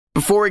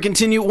Before we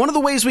continue, one of the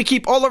ways we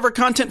keep all of our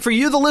content for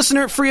you, the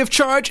listener, free of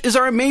charge is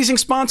our amazing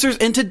sponsors,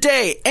 and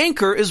today,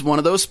 Anchor is one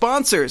of those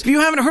sponsors. If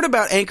you haven't heard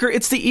about Anchor,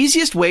 it's the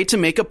easiest way to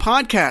make a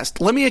podcast.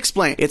 Let me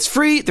explain. It's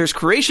free, there's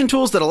creation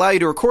tools that allow you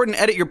to record and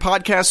edit your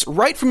podcasts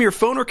right from your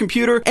phone or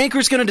computer.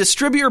 Anchor's going to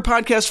distribute your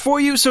podcast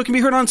for you so it can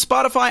be heard on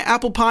Spotify,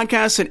 Apple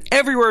Podcasts, and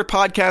everywhere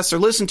podcasts are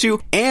listened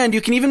to, and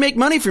you can even make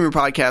money from your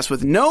podcast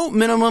with no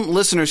minimum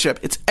listenership.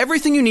 It's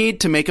everything you need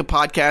to make a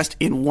podcast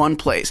in one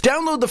place.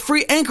 Download the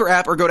free Anchor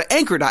app or go to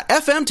anchor.fm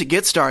to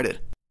get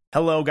started.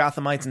 Hello,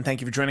 Gothamites, and thank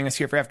you for joining us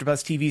here for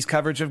AfterBuzz TV's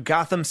coverage of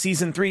Gotham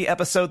Season 3,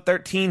 Episode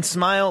 13,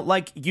 Smile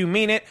Like You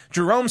Mean It.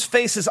 Jerome's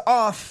face is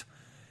off,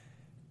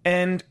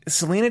 and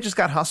Selena just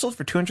got hustled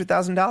for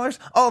 $200,000.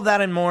 All of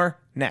that and more,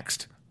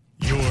 next.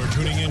 You're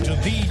tuning into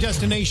the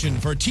destination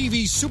for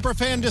TV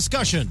superfan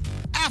discussion,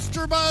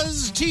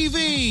 AfterBuzz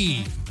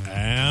TV.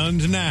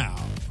 And now,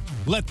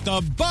 let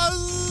the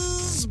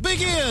buzz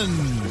begin.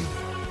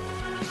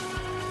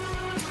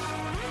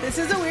 This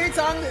is a weird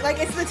song. Like,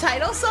 it's the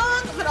title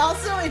song, but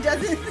also it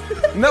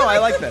doesn't... No, I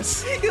like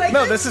this. You like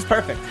no, this? This is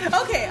perfect.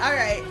 Okay, all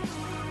right.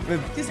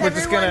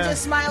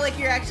 Just smile like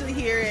you're actually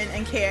here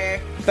and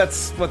care.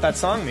 That's what that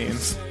song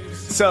means.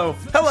 So,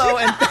 hello,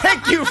 and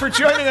thank you for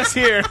joining us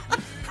here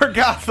for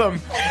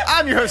Gotham.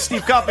 I'm your host,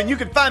 Steve Kaufman. You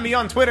can find me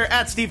on Twitter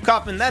at Steve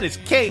Kaufman. That is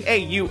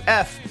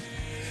KAUFMANN,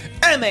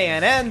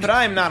 but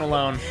I'm not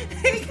alone.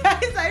 Hey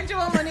guys, I'm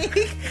Joelle Monique.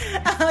 You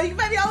can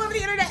find me all over the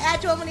internet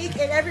at Joelle Monique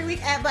and every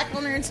week at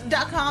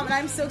blackgirlnerds.com, and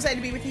I'm so excited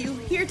to be with you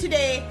here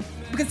today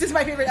because this is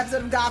my favorite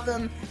episode of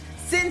Gotham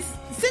since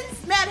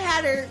Mad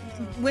Hatter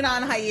went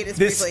on hiatus.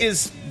 This briefly.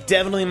 is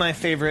definitely my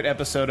favorite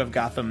episode of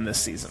Gotham this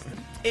season.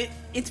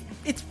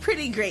 It's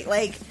pretty great.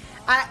 Like,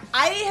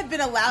 I have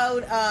been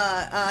allowed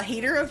a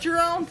hater of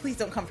Jerome. Please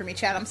don't come for me,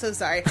 Chad. I'm so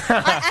sorry. I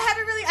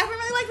haven't really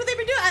liked what they've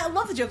been doing. I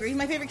love the Joker. He's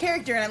my favorite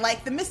character, and I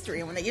like the mystery.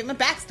 And when they give him a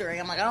backstory,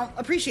 I'm like, I don't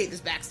appreciate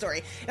this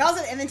backstory.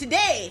 And then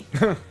today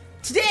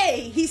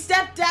he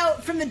stepped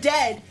out from the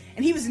dead,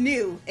 and he was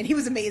new, and he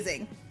was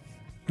amazing.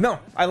 No,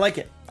 I like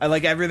it. I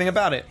like everything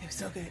about it. It was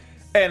so good.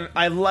 And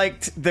I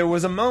liked there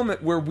was a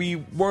moment where we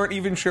weren't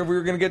even sure we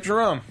were going to get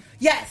Jerome.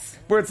 Yes.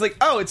 Where it's like,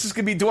 oh, it's just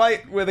going to be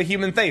Dwight with a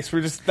human face.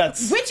 Which is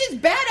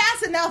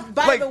badass enough,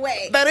 by the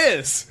way. That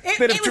is. It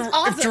that was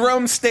awesome. If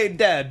Jerome stayed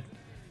dead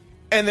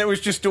and it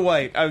was just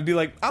Dwight, I would be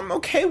like, I'm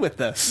okay with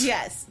this.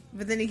 Yes.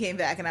 But then he came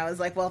back and I was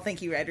like, well,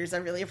 thank you, writers. I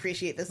really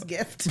appreciate this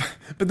gift.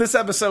 But this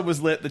episode was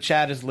lit. The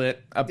chat is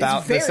lit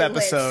about this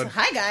episode. Lit.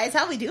 Hi, guys.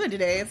 How are we doing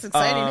today? It's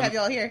exciting to have you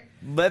all here.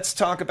 Let's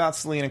talk about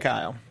Selena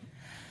Kyle.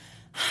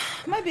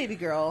 My baby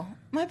girl.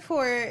 My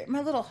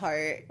little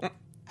heart.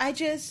 How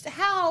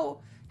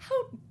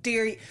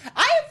dare you?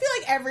 I feel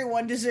like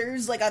everyone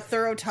deserves like a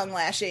thorough tongue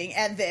lashing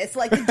at this.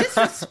 Like the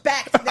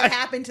disrespect that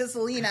happened to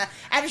Selena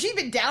after she'd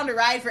been down to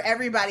ride for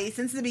everybody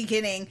since the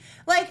beginning.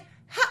 Like,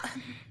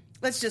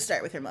 let's just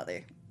start with her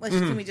mother.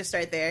 Can we just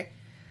start there?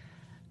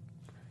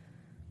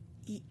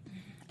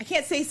 I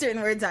can't say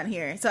certain words on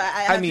here, so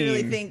I have to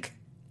really think.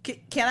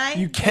 Can I?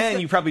 You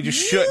can. You probably just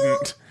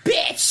shouldn't.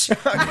 Bitch!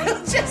 I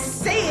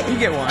just say it. You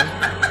get one.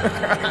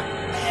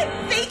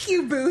 Thank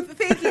you, Booth.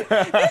 Thank you.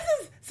 This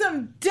is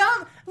some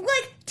dumb,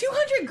 like,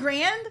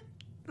 $200,000.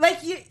 Like,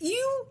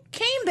 you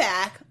came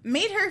back,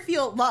 made her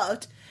feel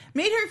loved,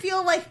 made her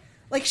feel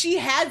like she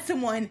had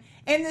someone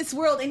in this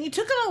world, and you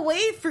took it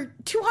away for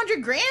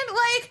 $200,000.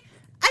 Like,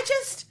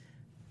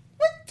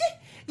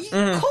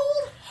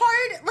 cold,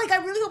 hard. Like, I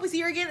really hope we see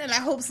her again, and I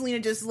hope Selena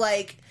just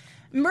like.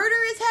 Murder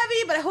is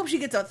heavy, but I hope she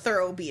gets a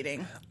thorough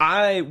beating.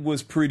 I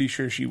was pretty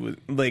sure she was,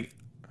 like,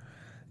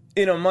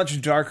 in a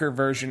much darker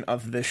version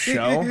of this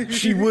show,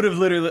 she would have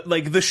literally,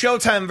 like, the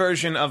Showtime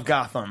version of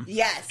Gotham.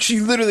 Yes.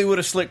 She literally would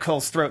have slit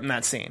Cole's throat in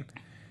that scene.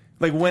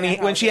 Like,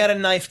 when she had a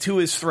knife to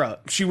his throat,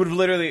 she would have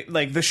literally,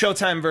 like, the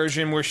Showtime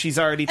version where she's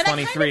already 23.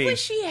 And I kind of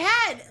wish she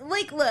had,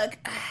 like, look,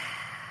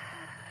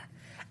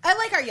 I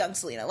like our young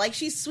Selena. Like,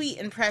 she's sweet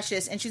and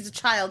precious, and she's a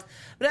child,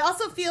 but I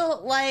also feel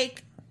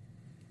like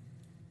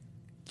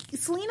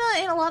Selena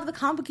in a lot of the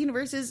comic book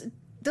universes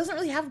doesn't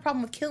really have a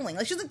problem with killing.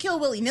 Like, she doesn't kill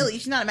willy-nilly.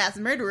 She's not a mass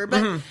murderer.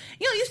 But,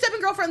 you step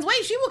in girlfriend's way,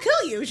 she will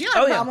kill you. She don't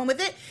have a problem with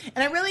it.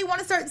 And I really want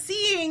to start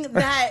seeing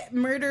that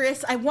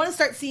murderous... I want to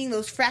start seeing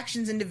those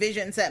fractions and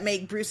divisions that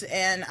make Bruce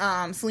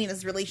and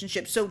Selena's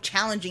relationship so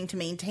challenging to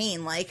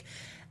maintain. Like,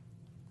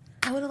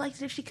 I would have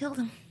liked it if she killed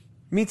him.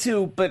 Me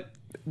too, but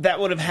that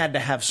would have had to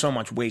have so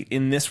much weight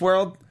in this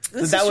world.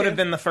 That would have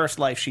been the first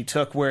life she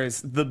took, whereas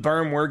the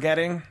burn we're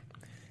getting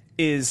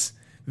is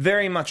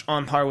very much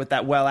on par with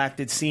that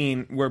well-acted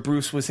scene where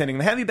Bruce was hitting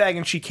the heavy bag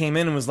and she came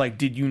in and was like,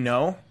 did you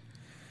know?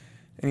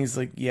 And he's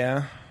like,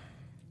 yeah.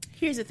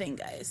 Here's the thing,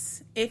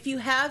 guys. If you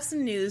have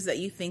some news that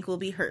you think will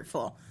be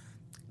hurtful,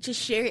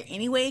 just share it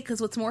anyway, because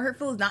what's more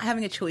hurtful is not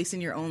having a choice in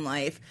your own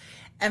life.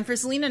 And for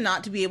Selena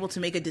not to be able to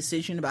make a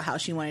decision about how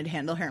she wanted to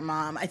handle her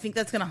mom, I think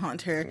that's going to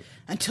haunt her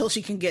until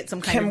she can get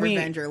some kind of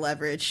revenge or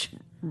leverage.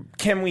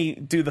 Can we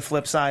do the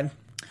flip side?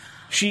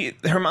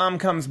 Her mom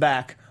comes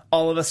back.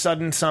 All of a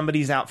sudden,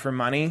 somebody's out for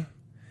money.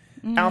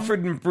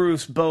 Alfred and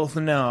Bruce both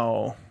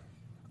know,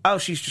 oh,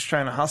 she's just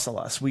trying to hustle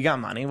us. We got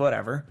money,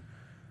 whatever.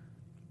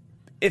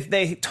 If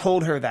they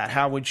told her that,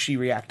 how would she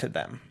react to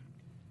them?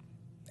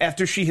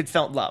 After she had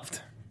felt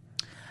loved.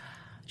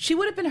 She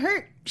would have been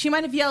hurt. She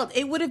might have yelled.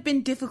 It would have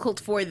been difficult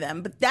for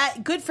them. But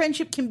that good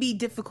friendship can be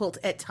difficult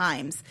at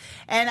times.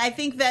 And I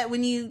think that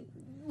when you,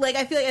 like,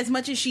 I feel like as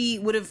much as she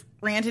would have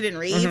ranted and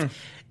raved,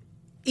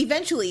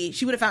 eventually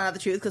she would have found out the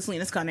truth because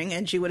Selena's cunning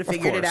and she would have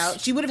figured it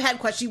out. She would have had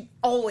questions. She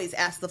always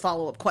asked the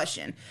follow-up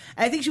question.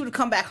 And I think she would have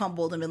come back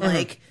humbled and been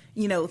like,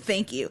 you know,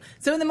 thank you.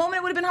 So in the moment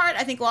it would have been hard.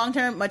 I think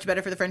long-term, much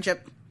better for the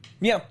friendship.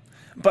 Yeah.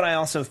 But I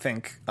also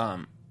think...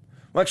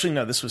 well, actually,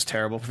 no, this was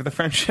terrible for the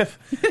friendship.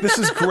 This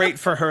is great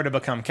for her to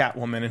become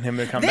Catwoman and him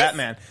to become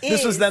Batman.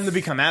 This was them to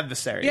become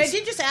adversaries. Yeah, I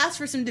did just ask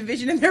for some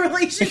division in their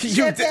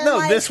relationship.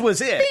 This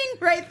was it. Bing,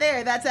 right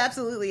there. That's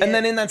absolutely it. And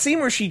then in that scene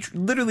where she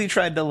literally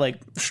tried to,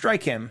 like,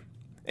 strike him,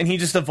 and he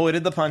just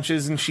avoided the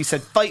punches, and she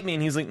said, fight me,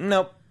 and he's like,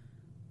 nope.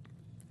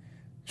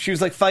 She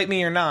was like, fight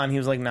me or nah, and he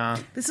was like, nah.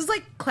 This is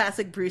like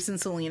classic Bruce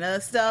and Selena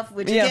stuff,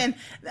 which again,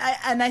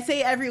 I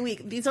say every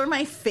week, these are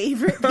my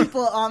favorite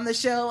people on the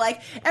show.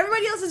 Like,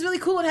 everybody else is really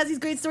cool and has these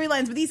great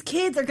storylines, but these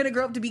kids are going to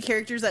grow up to be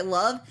characters I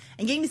love,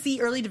 and getting to see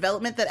early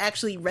development that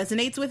actually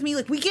resonates with me.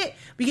 Like, we get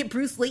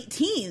Bruce late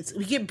teens,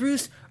 we get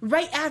Bruce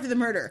right after the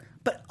murder,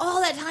 but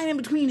all that time in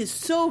between is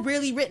so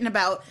rarely written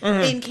about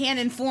in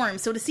canon form.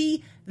 So to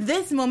see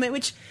this moment,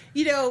 which,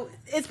 you know,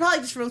 it's probably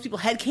just for most people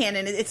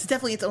headcanon, it's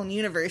definitely its own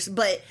universe,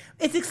 but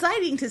it's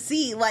exciting to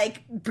see,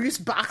 like, Bruce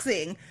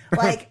boxing,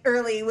 like,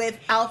 early with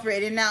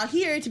Alfred, and now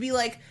here to be,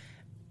 like,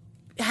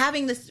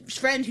 having this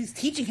friend who's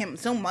teaching him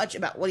so much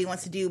about what he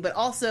wants to do, but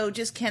also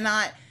just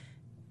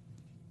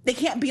they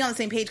can't be on the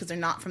same page because they're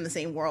not from the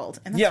same world,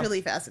 and that's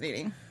really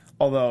fascinating.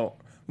 Although,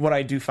 what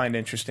I do find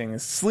interesting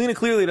is Selena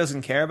clearly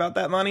doesn't care about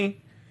that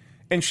money,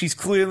 and she's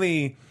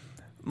clearly...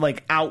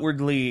 like,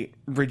 outwardly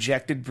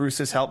rejected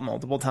Bruce's help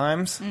multiple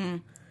times.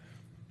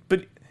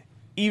 But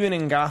even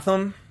in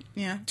Gotham,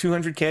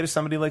 $200K to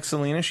somebody like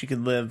Selena, she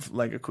could live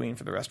like a queen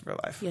for the rest of her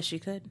life. Yes, she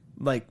could.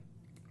 Like,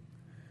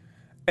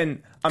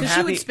 and I'm happy...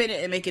 she would spin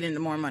it and make it into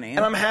more money.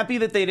 And I'm happy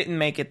that they didn't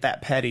make it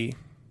that petty.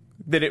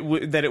 That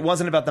it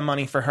wasn't about the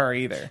money for her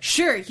either.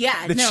 Sure,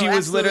 yeah. That she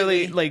was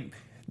literally, like,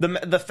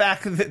 the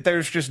fact that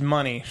there's just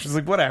money. She's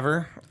like,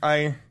 whatever.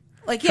 Trying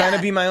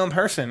to be my own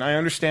person. I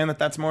understand that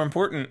that's more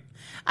important.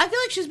 I feel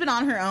like she's been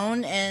on her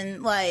own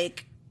and,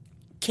 like,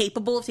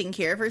 capable of taking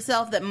care of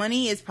herself. That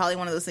money is probably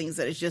one of those things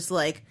that is just,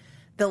 like,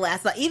 the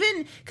last...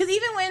 Even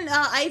when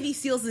Ivy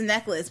steals the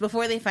necklace,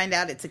 before they find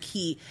out it's a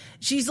key,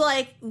 she's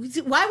like,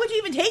 why would you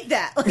even take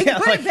that? Like,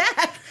 put it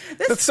back.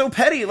 That's so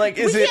petty. Like,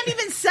 we can't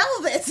even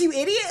sell this, you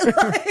idiot.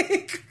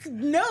 Like,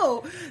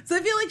 no. So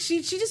I feel like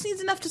she just needs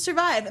enough to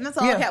survive, and that's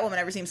all a Catwoman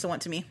ever seems to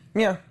want to me.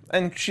 Yeah,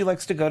 and she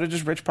likes to go to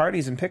just rich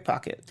parties and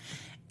pickpocket.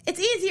 It's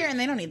easier, and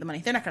they don't need the money.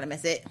 They're not going to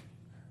miss it.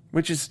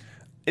 Which is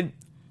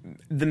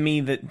the me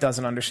that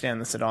doesn't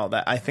understand this at all.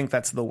 That I think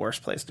that's the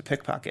worst place to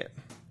pickpocket,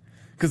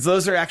 because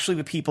those are actually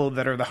the people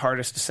that are the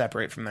hardest to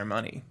separate from their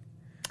money.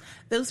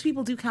 Those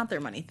people do count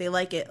their money. They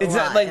like it a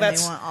lot, and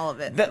they want all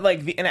of it. That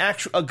like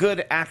a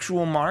good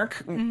actual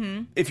mark.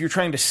 If you're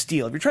trying to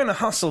steal, if you're trying to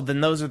hustle, then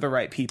those are the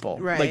right people.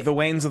 Right. Like the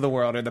Waynes of the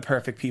world are the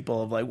perfect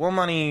people of like, well,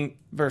 money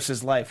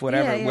versus life,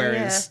 whatever.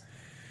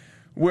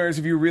 Whereas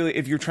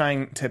if you're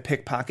trying to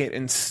pickpocket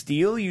and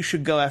steal, you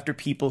should go after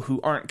people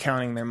who aren't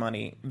counting their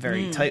money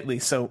very tightly.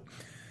 So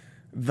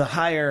the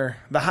higher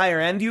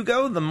end you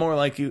go, the more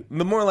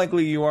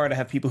likely you are to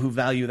have people who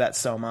value that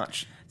so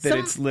much that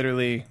it's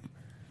literally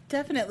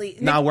definitely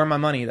where my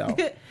money though.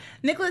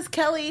 Nicholas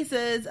Kelly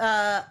says,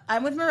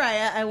 I'm with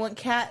Mariah. I want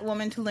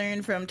Catwoman to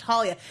learn from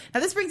Talia.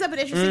 Now this brings up an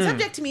interesting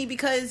subject to me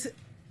because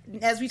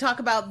as we talk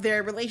about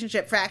their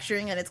relationship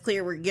fracturing, and it's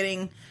clear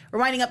we're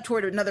winding up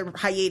toward another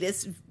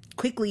hiatus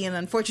quickly and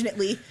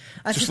unfortunately.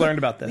 Just learned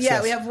about this. Yeah,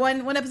 yes. We have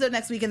one episode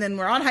next week, and then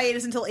we're on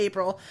hiatus until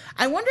April.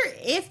 I wonder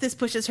if this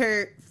pushes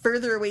her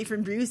further away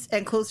from Bruce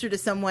and closer to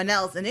someone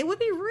else, and it would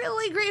be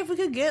really great if we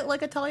could get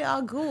like a Talia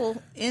al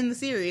Ghul in the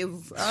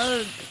series.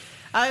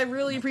 I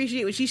really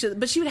appreciate what she should,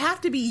 but she would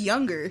have to be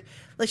younger.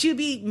 Like she would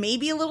be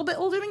maybe a little bit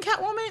older than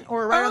Catwoman,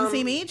 or around the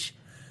same age.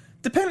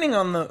 Depending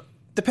on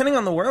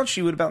the world,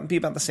 she would be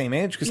about the same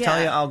age, because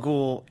Talia al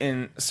Ghul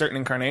in certain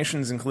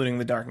incarnations, including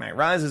The Dark Knight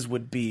Rises,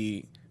 would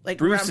be like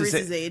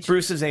Bruce's age.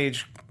 Bruce's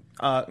age,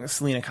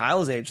 Selena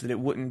Kyle's age, that it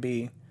wouldn't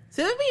be.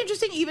 So it would be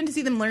interesting even to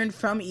see them learn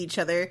from each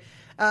other,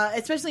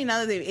 especially now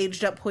that they've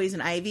aged up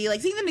Poison Ivy.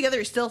 Like, seeing them together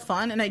is still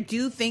fun, and I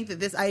do think that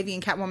this Ivy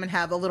and Catwoman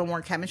have a little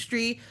more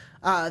chemistry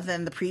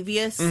than the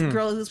previous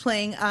girl who's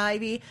playing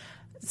Ivy.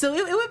 So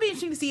it would be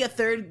interesting to see a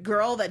third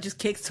girl that just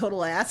kicks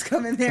total ass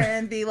come in there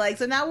and be like,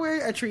 so now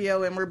we're a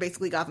trio and we're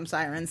basically Gotham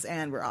Sirens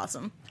and we're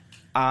awesome.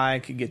 I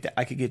could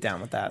get down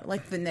with that.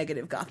 Like the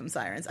negative Gotham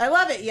Sirens. I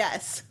love it,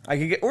 yes.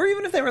 Or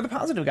even if they were the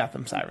positive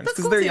Gotham Sirens.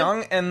 Because cool they're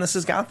young and this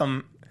is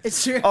Gotham.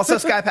 It's true. Also,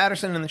 Sky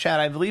Patterson in the chat,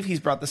 I believe he's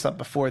brought this up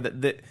before,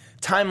 that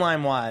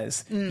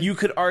timeline-wise, you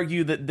could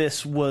argue that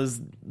this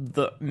was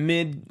the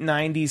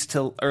mid-90s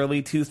to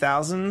early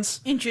 2000s.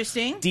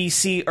 Interesting.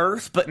 DC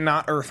Earth, but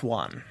not Earth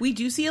 1. We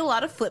do see a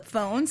lot of flip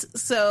phones,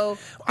 so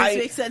this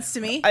makes sense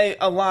to me.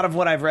 A lot of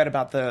what I've read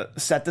about the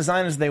set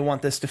design is they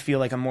want this to feel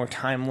like a more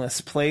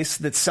timeless place,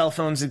 that cell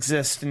phones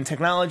exist and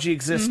technology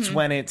exists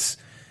when it's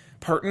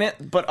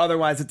pertinent, but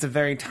otherwise it's a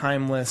very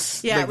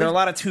timeless. Yeah, there are a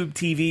lot of tube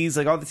TVs.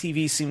 Like all the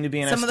TVs seem to be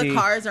in some SD. of the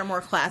cars are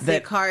more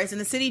classic cars, and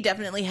the city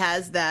definitely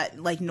has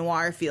that like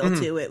noir feel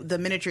to it. The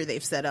miniature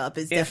they've set up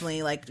is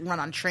definitely like run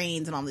on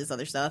trains and all this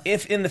other stuff.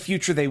 If in the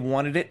future they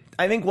wanted it,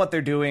 I think what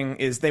they're doing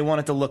is they want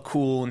it to look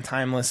cool and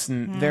timeless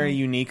and very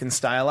unique and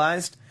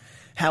stylized.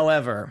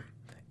 However,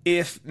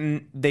 if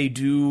they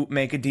do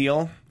make a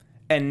deal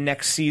and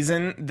next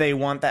season they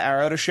want the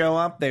Arrow to show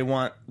up, they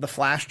want the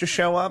Flash to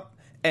show up,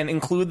 and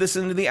include this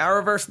into the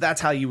Arrowverse, that's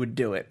how you would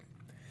do it.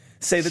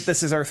 Say that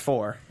this is Earth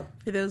 4.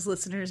 For those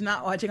listeners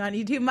not watching on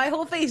YouTube, my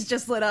whole face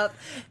just lit up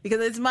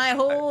because it's my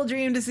whole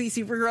dream to see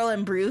Supergirl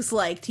and Bruce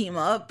like team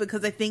up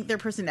because I think their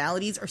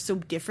personalities are so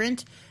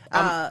different.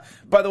 By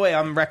the way,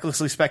 I'm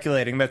recklessly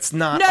speculating. That's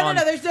not. No.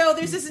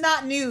 This is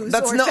not news.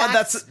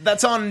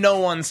 That's on no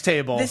one's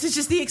table. This is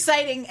just the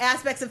exciting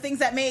aspects of things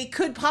that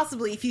could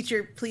possibly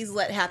future. Please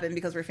let happen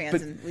because we're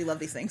fans and we love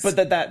these things.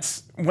 But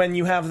that's when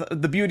you have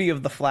the beauty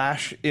of the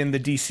Flash in the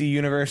DC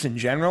universe in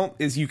general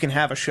is you can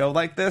have a show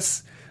like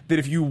this that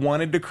if you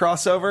wanted to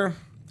cross over,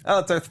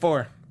 it's Earth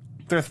 4.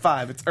 It's Earth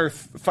 5. It's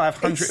Earth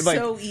 500. It's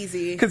so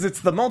easy. Because it's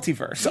the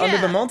multiverse. Yeah. Under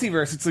the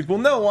multiverse, it's like, well,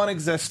 no, one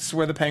exists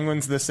where the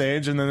Penguin's this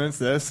age, and then it's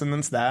this, and then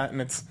it's that,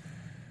 and it's...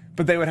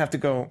 But they would have to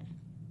go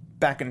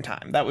back in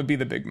time. That would be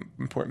the big,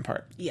 important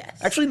part. Yes.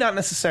 Actually, not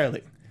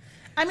necessarily.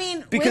 I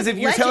mean, because if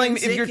you're telling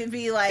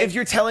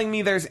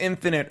me there's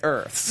infinite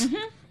Earths,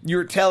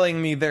 you're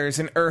telling me there's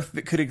an Earth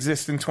that could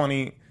exist in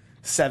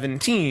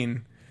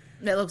 2017...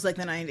 That looks like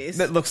the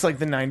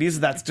 90s.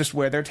 That's just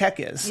where their tech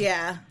is.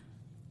 Yeah.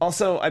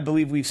 Also, I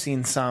believe we've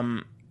seen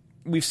some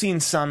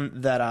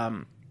that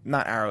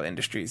not Arrow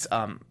Industries,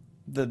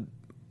 the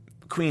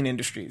Queen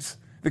Industries.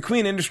 The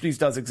Queen Industries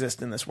does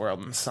exist in this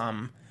world in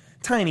some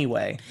tiny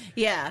way.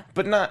 Yeah.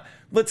 But not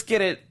let's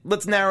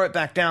narrow it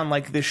back down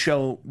like this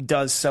show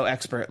does so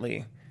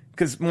expertly.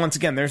 Because once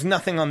again, there's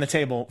nothing on the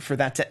table for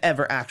that to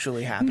ever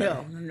actually happen.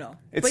 No.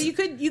 But you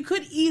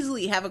could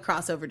easily have a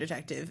crossover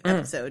detective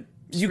episode.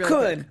 You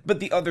could, but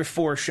the other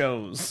four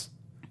shows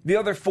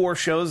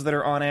that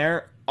are on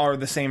air are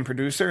the same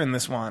producer in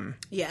this one.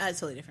 Yeah, it's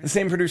totally different. The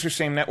same producer,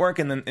 same network,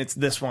 and then it's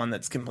this one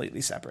that's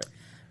completely separate.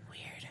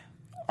 Weird.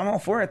 I'm all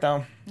for it,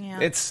 though.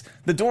 Yeah.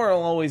 The door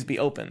will always be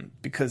open,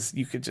 because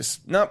you could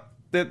just,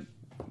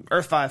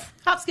 Earth 5.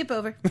 Hop, skip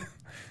over.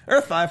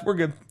 Earth 5, we're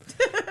good.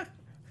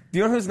 Do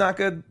you know who's not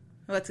good?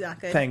 What's not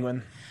good?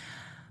 Penguin.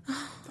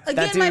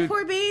 Again, my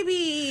poor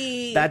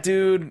baby. That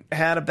dude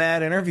had a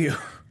bad interview.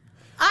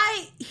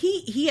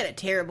 He had a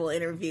terrible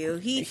interview.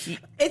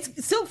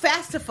 It's so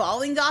fast to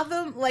fall in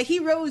Gotham. Like, he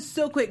rose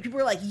so quick. People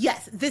were like,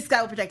 yes, this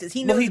guy will protect us.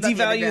 He knows about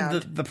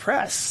devalued the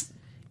press.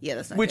 Yeah,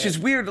 that's not Which good. is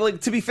weird.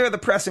 Like, to be fair, the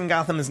press in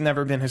Gotham has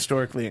never been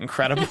historically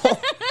incredible.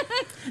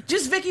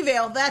 Just Vicky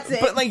Vale, that's it.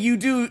 But,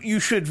 you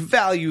should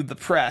value the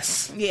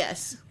press.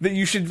 Yes. That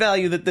you should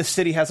value that this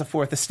city has a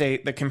fourth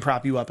estate that can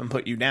prop you up and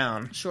put you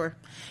down. Sure.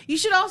 You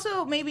should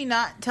also maybe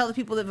not tell the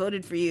people that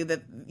voted for you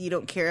that you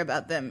don't care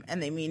about them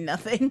and they mean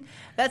nothing.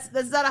 That's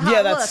not a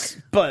hot look.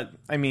 But,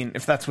 I mean,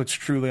 if that's what's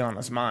truly on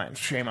his mind,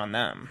 shame on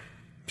them.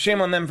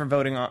 Shame on them for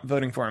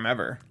voting for him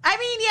ever. I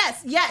mean,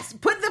 yes.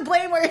 Put the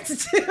blame where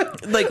it's due.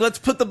 Let's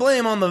put the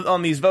blame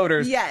on these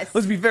voters. Yes.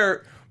 Let's be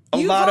fair.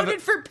 You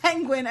voted for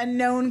Penguin, a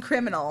known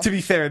criminal. To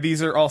be fair,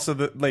 these are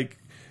also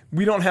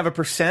we don't have a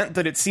percent,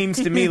 but it seems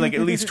to me like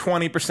at least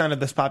 20% of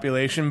this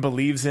population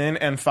believes in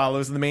and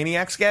follows the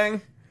Maniacs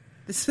gang.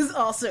 This is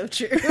also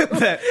true.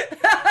 But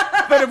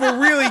if we're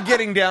really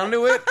getting down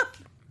to it,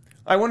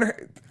 I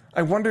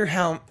wonder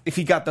how if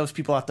he got those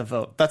people out to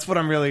vote. That's what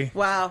I'm really.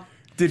 Wow.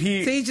 Did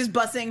he? So he's just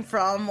bussing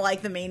from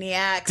the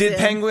Maniacs.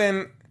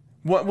 Penguin?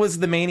 What was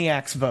the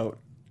Maniacs vote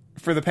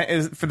for the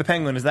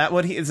Penguin? Is that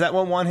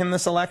what won him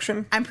this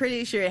election? I'm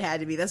pretty sure it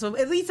had to be.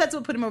 At least that's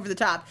what put him over the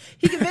top.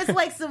 He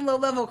convinced some low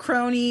level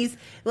cronies.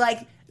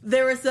 Like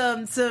there was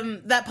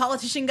some that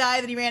politician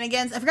guy that he ran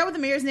against. I forgot what the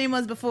mayor's name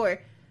was before.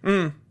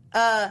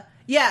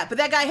 Yeah, but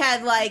that guy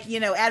had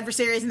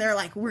adversaries, and they're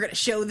like, "We're gonna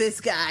show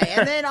this guy,"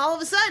 and then all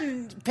of a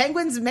sudden,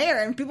 Penguin's mayor,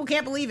 and people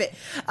can't believe it.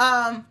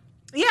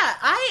 Yeah,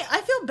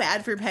 I feel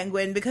bad for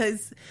Penguin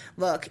because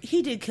look,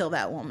 he did kill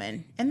that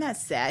woman, and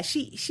that's sad.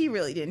 She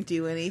really didn't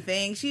do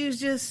anything. She was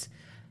just.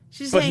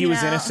 But he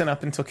was innocent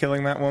up until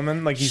killing that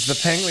woman. Like he's the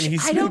Penguin.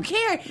 I don't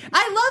care.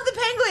 I love the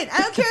Penguin.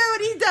 I don't care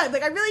what he's done.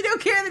 Like I really don't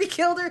care that he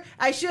killed her.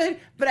 I should,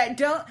 but I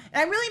don't.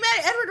 And I'm really mad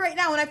at Edward right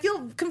now, and I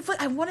feel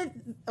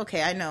conflicted.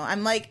 Okay, I know.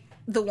 I'm like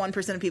the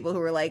 1% of people who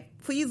are like,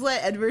 please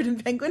let Edward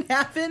and Penguin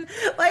happen.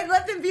 Like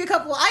let them be a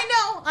couple.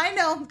 I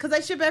know, because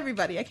I ship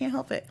everybody. I can't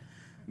help it.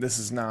 This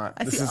is not.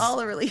 I see all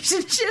the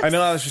relationships. I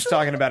know I was just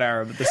talking about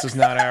Arrow, but this is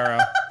not Arrow.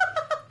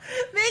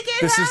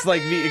 This is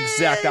like the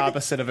exact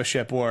opposite of a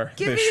ship war,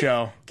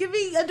 show. Give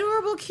me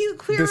adorable, cute,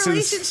 queer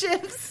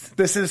relationships.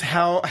 This is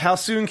how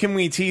soon can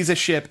we tease a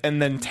ship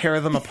and then tear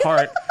them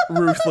apart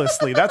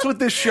ruthlessly. That's what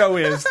this show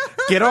is.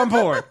 Get on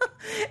board.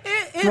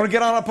 If you want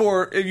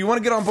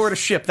to get on board a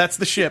ship, that's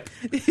the ship.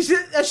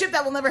 A ship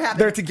that will never happen.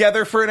 They're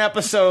together for an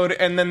episode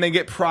and then they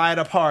get pried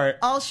apart.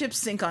 All ships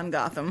sink on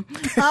Gotham.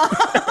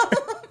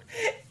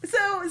 So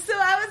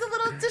I was a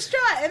little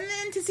distraught, and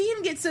then to see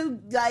him get so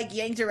like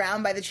yanked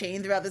around by the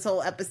chain throughout this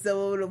whole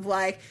episode of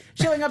like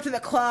showing up to the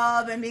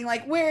club and being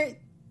like, "Where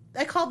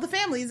I called the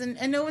families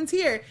and no one's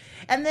here,"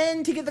 and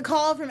then to get the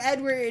call from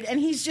Edward and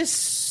he's just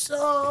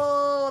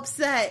so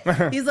upset.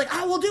 He's like,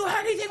 "I will do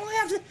anything we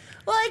have to."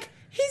 Like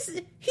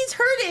he's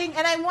hurting,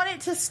 and I want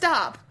it to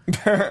stop.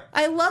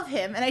 I love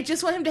him, and I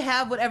just want him to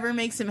have whatever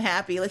makes him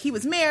happy. Like he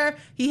was mayor,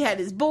 he had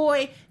his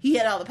boy, he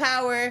had all the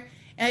power.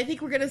 And I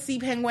think we're going to see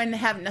Penguin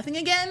have nothing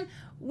again,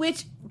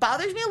 which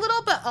bothers me a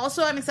little, but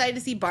also I'm excited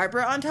to see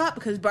Barbara on top,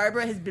 because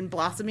Barbara has been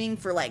blossoming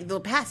for like the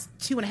past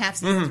 2.5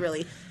 seasons,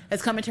 really,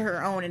 has come into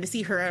her own, and to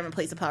see her in a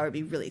place of power would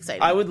be really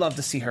exciting. I would love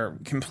to see her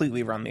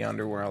completely run the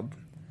underworld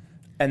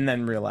and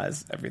then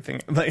realize everything.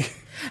 Like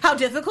how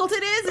difficult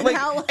it is, and like,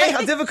 how A,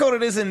 how difficult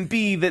it is, and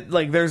B, that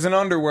like there's an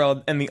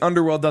underworld and the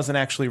underworld doesn't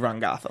actually run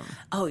Gotham.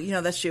 Oh,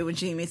 that's true. When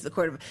she meets the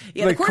Court of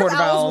the Court of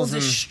Owls will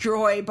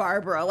destroy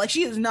Barbara. Like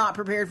she is not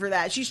prepared for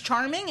that. She's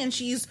charming and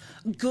she's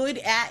good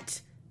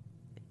at.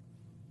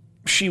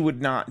 She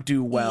would not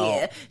do well.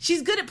 Yeah,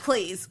 she's good at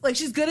plays. Like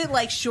she's good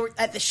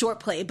at the short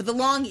play, but the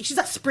long. She's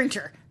a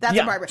sprinter. That's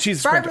what Barbara.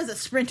 Barbara's a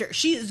sprinter.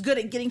 She is good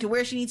at getting to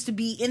where she needs to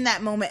be in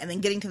that moment and then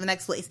getting to the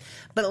next place.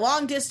 But a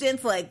long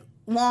distance, like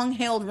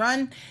long-hailed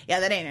run,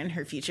 that ain't in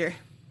her future.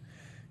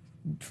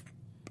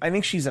 I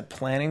think she's a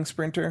planning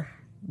sprinter.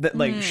 That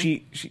like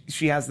she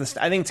has this.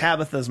 I think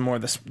Tabitha's more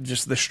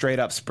just the straight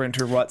up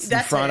sprinter. What's in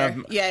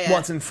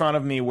front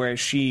of me, where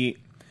she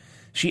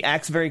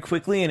acts very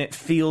quickly, and it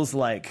feels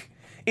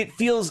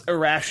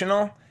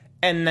irrational,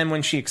 and then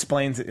when she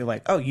explains it, you're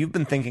like, oh, you've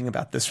been thinking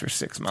about this for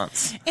 6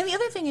 months. And the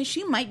other thing is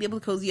she might be able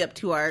to cozy up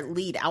to our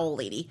lead owl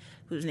lady,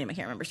 whose name I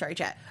can't remember, sorry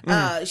chat.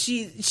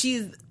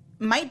 She's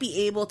might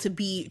be able to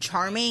be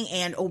charming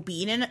and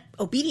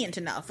obedient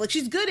enough. Like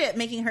she's good at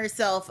making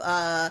herself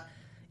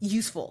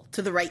useful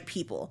to the right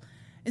people.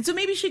 And so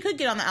maybe she could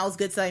get on the owl's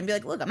good side and be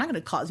like, look, I'm not going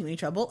to cause you any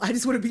trouble. I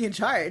just want to be in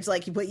charge.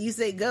 Like what you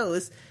say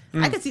goes.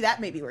 I could see that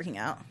maybe working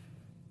out.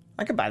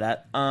 I could buy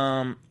that.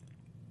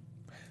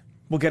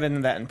 We'll get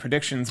into that in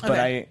predictions,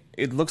 but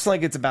it looks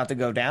like it's about to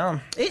go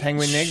down.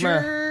 Penguin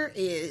Enigma sure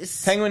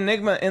is. Penguin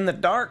Enigma in the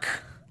dark.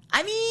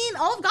 I mean,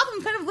 all of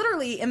Gotham's kind of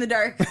literally in the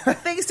dark,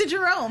 thanks to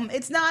Jerome.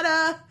 It's not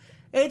I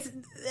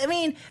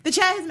mean, the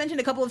chat has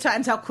mentioned a couple of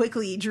times how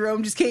quickly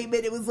Jerome just came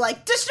in. It was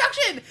like,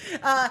 destruction!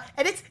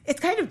 And it's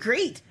kind of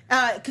great,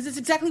 because it's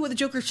exactly what the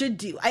Joker should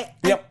do. I've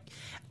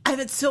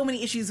had so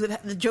many issues with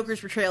the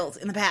Joker's portrayals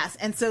in the past,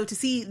 and so to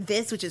see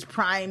this, which is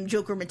prime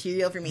Joker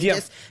material for me,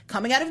 just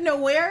coming out of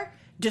nowhere,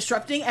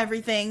 disrupting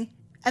everything,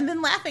 and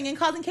then laughing and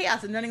causing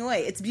chaos and running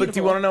away. It's beautiful. But do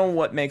you want to know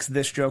what makes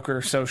this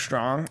Joker so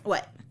strong?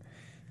 What?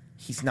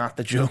 He's not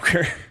the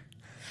Joker.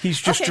 He's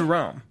just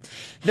Jerome.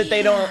 That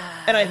they don't...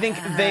 And I think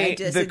they... I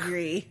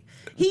disagree.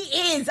 He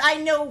is. I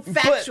know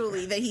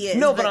factually that he is.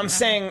 No, but I'm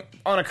saying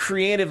on a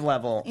creative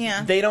level,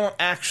 they don't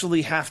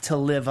actually have to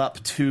live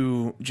up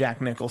to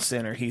Jack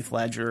Nicholson or Heath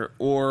Ledger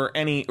or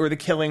The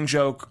Killing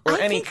Joke or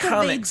any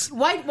comics.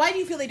 Why do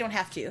you feel they don't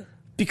have to?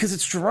 Because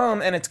it's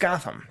Jerome and it's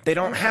Gotham. They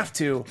don't have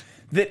to.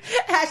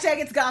 Hashtag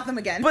it's Gotham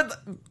again.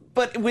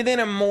 But within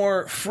a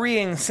more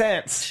freeing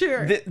sense,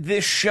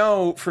 this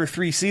show for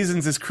 3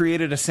 seasons has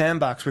created a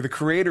sandbox where the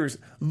creators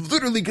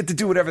literally get to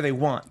do whatever they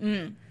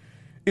want.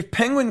 If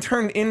Penguin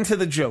turned into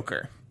the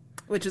Joker,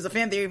 which was a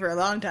fan theory for a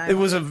long time, it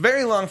was a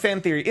very long fan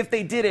theory. If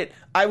they did it,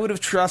 I would have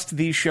trusted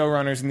these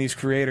showrunners and these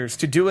creators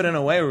to do it in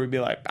a way where we'd be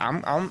like,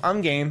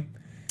 I'm game.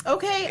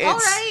 Okay, all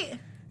right.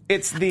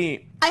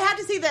 I have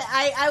to say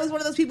that I was one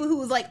of those people who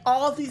was like,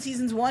 all through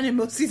seasons 1 and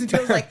most season 2, I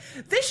was like,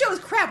 this show is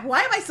crap. Why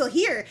am I still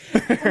here?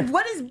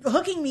 What is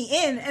hooking me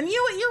in? And you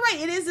know what? You're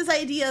right. It is this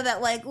idea that,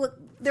 like, look,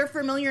 they're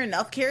familiar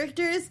enough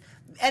characters,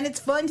 and it's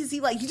fun to see,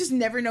 like, you just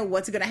never know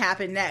what's going to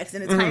happen next,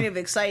 and it's kind of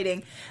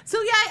exciting.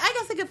 So, yeah, I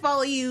guess I could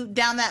follow you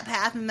down that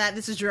path, and that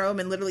this is Jerome,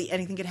 and literally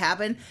anything could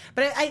happen.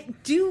 But I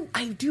do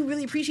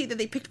really appreciate that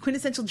they picked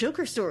quintessential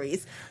Joker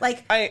stories.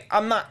 Like,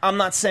 I'm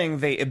not saying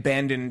they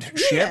abandoned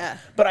ship,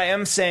 but I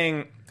am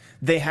saying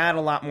they had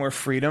a lot more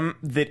freedom.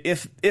 That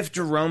if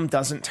Jerome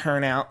doesn't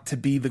turn out to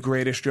be the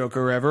greatest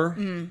Joker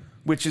ever,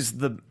 which is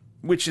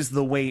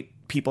the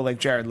weight people like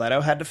Jared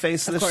Leto had to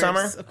face this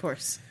summer, of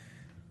course,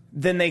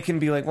 then they can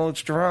be like, well,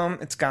 it's Jerome,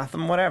 it's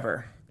Gotham,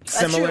 whatever.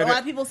 That's true. A lot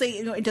of people say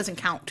it doesn't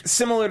count.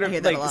 Similar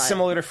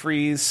to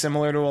Freeze,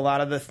 similar to a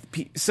lot of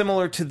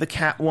similar to the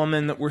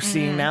Catwoman that we're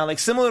seeing now, like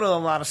similar to a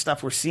lot of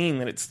stuff we're seeing.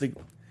 That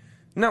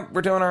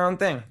we're doing our own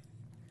thing.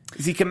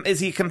 Is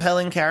he a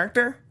compelling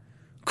character?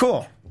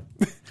 Cool.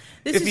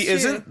 If he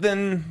isn't,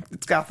 then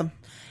it's Gotham.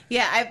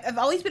 Yeah, I've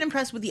always been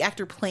impressed with the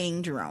actor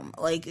playing Jerome.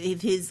 Like,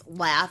 his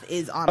laugh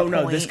is on point.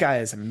 Oh, no, this guy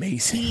is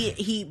amazing.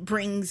 He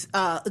brings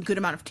a good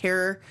amount of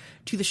terror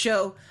to the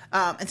show.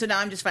 And so now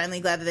I'm just finally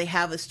glad that they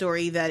have a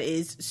story that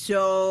is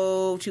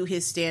so to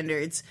his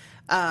standards.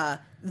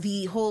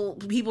 The whole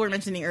people were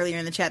mentioning earlier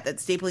in the chat that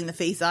stapling the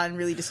face on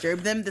really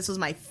disturbed them. This was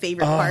my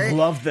favorite part. I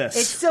love this.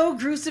 It's so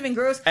gruesome and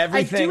gross.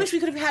 Everything. I do wish we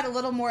could have had a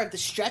little more of the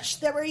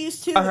stretch that we're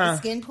used to, with the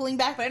skin pulling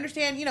back. But I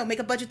understand,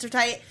 makeup budgets are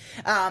tight,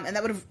 and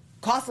that would have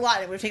cost a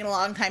lot. It would have taken a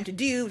long time to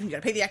do. You got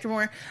to pay the actor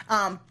more.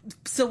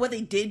 So what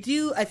they did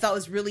do, I thought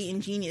was really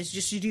ingenious,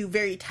 just to do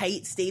very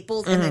tight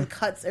staples and then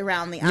cuts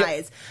around the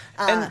eyes.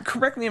 And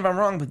correct me if I'm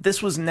wrong, but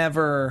this was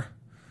never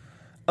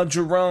a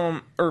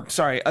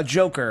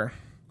Joker.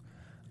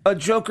 A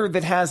Joker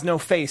that has no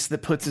face,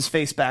 that puts his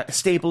face back,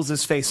 staples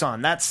his face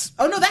on. That's...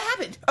 Oh, no, that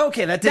happened.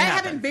 Okay, that did happen.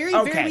 That happened very,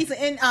 very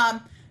recently.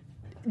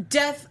 In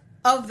Death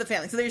of the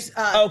Family. So there's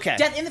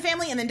Death in the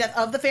Family and then Death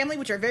of the Family,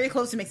 which are very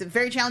close and makes it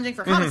very challenging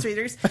for comics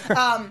readers.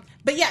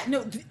 But yeah,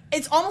 no,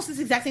 it's almost this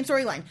exact same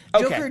storyline.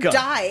 Joker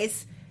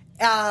dies,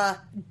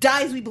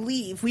 we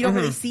believe. We don't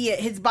really see it.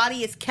 His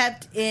body is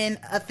kept in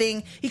a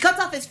thing. He cuts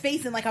off his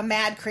face in like a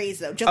mad craze,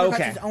 though. Joker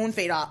cuts his own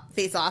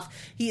face off.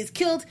 He is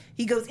killed.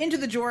 He goes into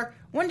the drawer.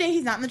 One day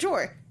he's not in the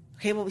drawer.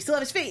 Okay, well, we still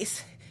have his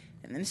face.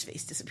 And then his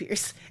face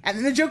disappears. And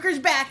then the Joker's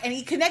back, and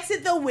he connects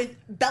it, though, with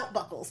belt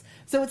buckles.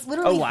 So it's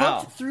literally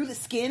hooked through the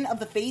skin of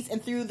the face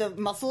and through the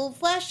muscle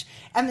flesh,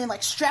 and then,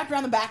 like, strapped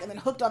around the back and then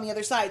hooked on the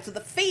other side. So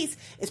the face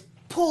is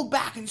pulled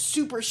back and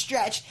super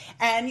stretched,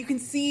 and you can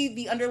see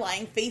the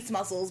underlying face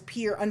muscles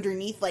peer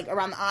underneath, like,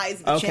 around the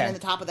eyes, the chin, and the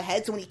top of the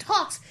head. So when he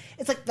talks,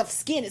 it's like the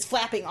skin is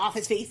flapping off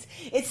his face.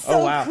 It's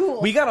so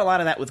cool. We got a lot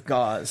of that with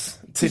gauze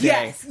today.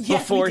 Yes,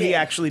 before he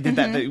actually did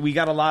that, we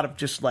got a lot of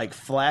just, like,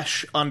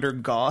 flesh under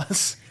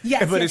gauze.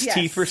 But his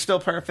teeth were still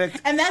perfect.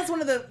 And that's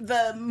one of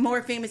the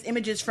more famous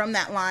images from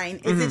that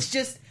line, is it's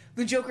just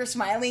the Joker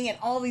smiling and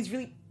all these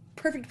really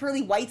perfect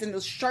pearly whites and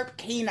those sharp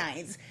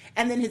canines,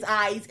 and then his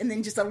eyes, and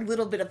then just a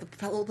little bit of the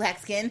full black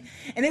skin.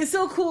 And it was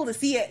so cool to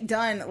see it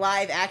done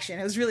live action.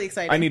 It was really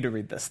exciting. I need to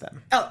read this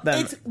then.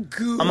 It's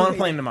good. I'm on a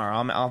plane tomorrow.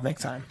 I'll make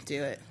time.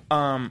 Do it.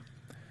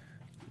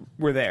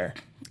 We're there.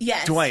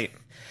 Yes.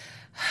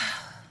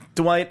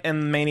 Dwight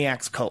and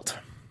Maniac's cult.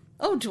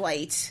 Oh,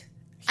 Dwight.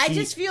 I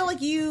just feel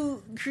like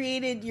you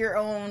created your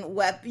own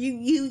weapon.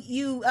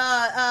 You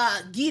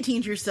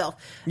guillotined yourself.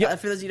 Yep.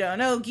 For those of you who don't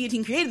know,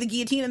 Guillotine created the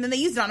guillotine, and then they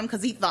used it on him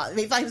because they thought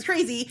he was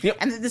crazy,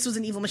 and that this was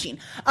an evil machine.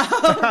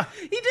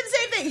 He did the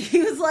same thing.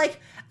 He was like,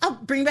 "I'll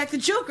bring back the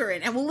Joker,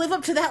 and we'll live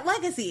up to that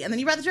legacy." And then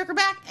he brought the Joker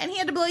back, and he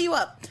had to blow you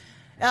up.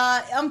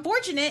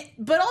 Unfortunate,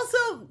 but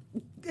also,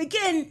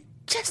 again,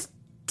 just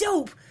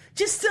dope.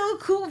 Just so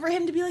cool for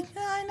him to be like,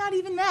 I'm not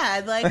even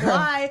mad. Like,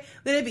 why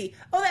would it be?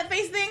 Oh, that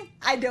face thing?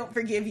 I don't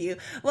forgive you.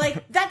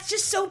 Like, that's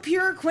just so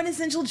pure,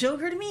 quintessential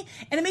Joker to me.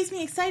 And it makes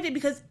me excited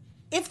because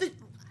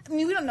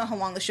we don't know how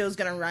long the show's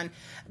going to run.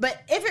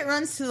 But if it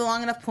runs to the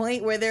long enough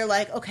point where they're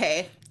like,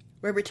 okay,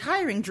 we're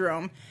retiring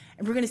Jerome,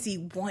 and we're going to see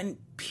one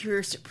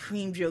pure,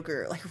 supreme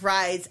Joker, like,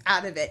 rise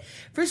out of it.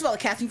 First of all, the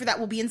casting for that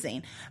will be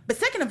insane. But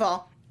second of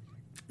all,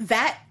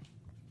 that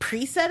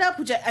pre-setup,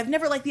 which I've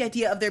never liked the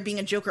idea of there being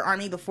a Joker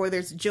army before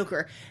there's a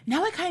Joker.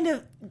 Now I kind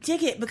of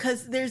dig it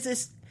because there's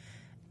this,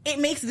 it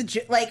makes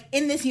like,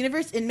 in this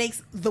universe, it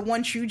makes the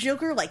one true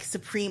Joker, like,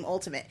 supreme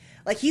ultimate.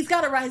 Like, he's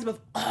got to rise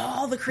above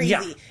all the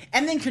crazy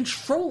and then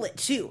control it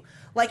too.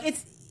 Like,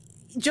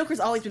 Joker's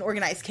always been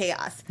organized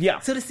chaos. Yeah.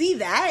 So to see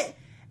that,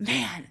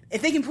 man,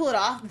 if they can pull it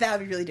off, that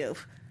would be really dope.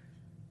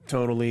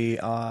 Totally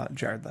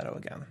Jared Leto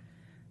again.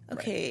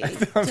 Okay,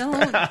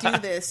 don't do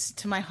this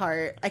to my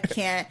heart. I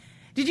can't.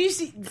 Did you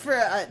see, for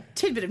a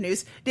tidbit of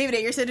news, David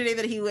Ayer said today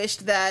that he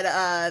wished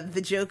that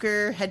the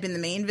Joker had been the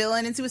main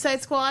villain in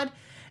Suicide Squad.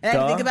 And I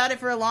had to think about it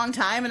for a long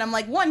time, and I'm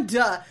like, one,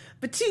 duh.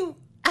 But two,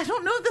 I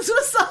don't know if this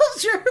would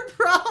solve your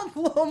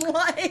problem.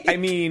 Like, I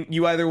mean,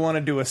 you either want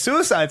to do a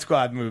Suicide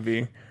Squad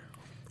movie,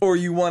 or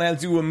you want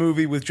to do a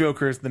movie with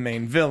Joker as the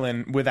main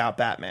villain without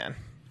Batman.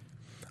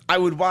 I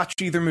would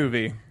watch either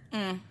movie.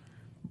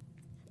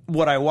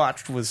 What I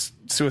watched was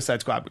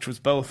Suicide Squad, which was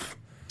both.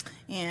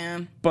 Yeah.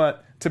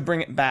 But to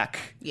bring it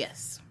back.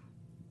 Yes.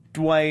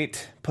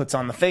 Dwight puts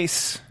on the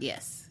face.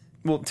 Yes.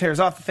 Well, tears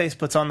off the face,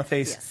 puts on the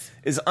face. Yes.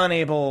 Is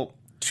unable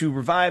to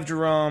revive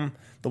Jerome.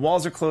 The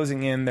walls are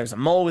closing in. There's a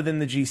mole within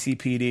the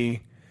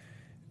GCPD.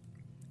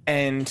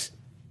 And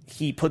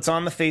he puts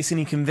on the face and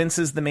he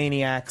convinces the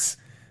Maniacs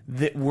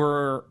that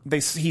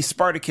he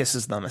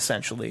Spartacuses them,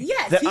 essentially.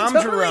 Yes, that he I'm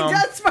totally Jerome,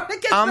 does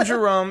Spartacus I'm them.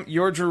 Jerome,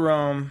 you're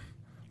Jerome.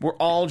 We're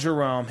all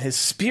Jerome. His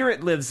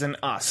spirit lives in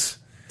us.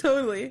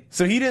 Totally.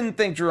 So he didn't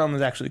think Jerome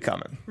was actually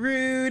coming.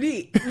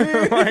 Rudy.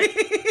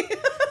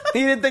 He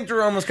didn't think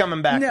Jerome was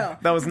coming back. No.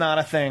 That was not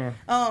a thing.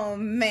 Oh,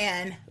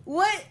 man.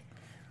 What?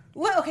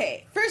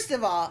 Okay, first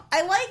of all,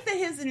 I like that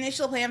his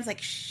initial plan was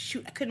like,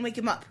 shoot, I couldn't wake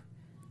him up.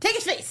 Take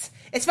his face.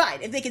 It's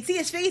fine. If they can see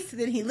his face,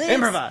 then he lives.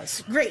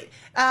 Improvise. Great.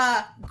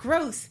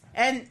 Gross.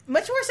 And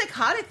much more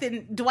psychotic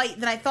than Dwight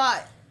than I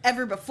thought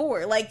ever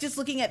before. Like, just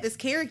looking at this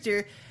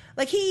character,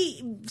 Like,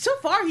 so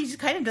far, he's just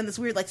kind of done this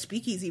weird, like,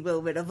 speakeasy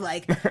moment of,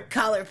 like,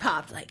 collar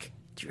popped, like,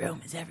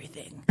 Jerome is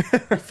everything.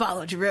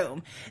 Follow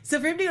Jerome. So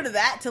for him to go to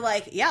that, to,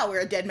 like, yeah,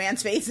 where a dead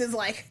man's face is,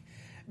 like,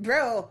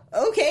 bro,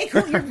 okay,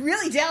 cool, you're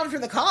really down for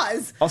the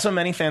cause. Also,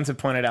 many fans have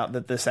pointed out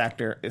that this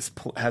actor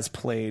has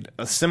played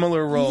a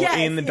similar role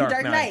in The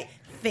Dark Knight.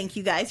 Thank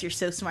you, guys. You're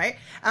so smart.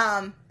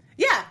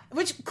 Yeah,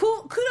 which,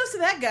 cool, kudos to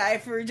that guy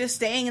for just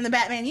staying in the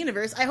Batman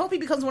universe. I hope he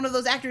becomes one of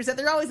those actors that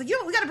they're always like,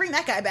 we gotta bring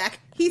that guy back.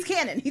 He's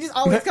canon. He just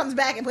always comes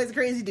back and plays a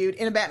crazy dude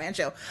in a Batman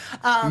show.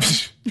 I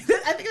think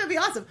it would be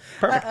awesome.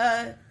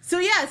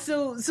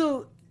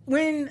 So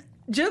when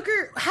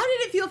Joker, how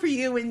did it feel for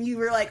you when you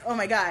were like, oh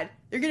my god,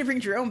 they're gonna bring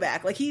Jerome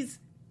back? Like, he's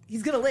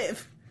gonna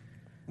live.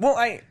 Well,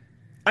 I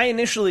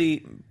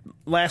initially,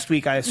 last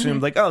week, I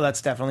assumed, like, oh,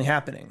 that's definitely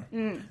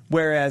happening.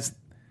 Whereas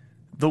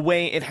the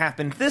way it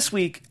happened this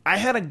week, I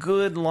had a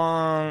good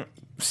long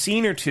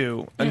scene or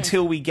two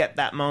until we get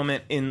that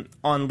moment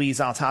on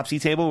Lee's autopsy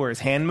table where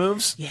his hand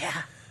moves. Yeah.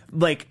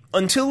 Like,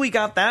 until we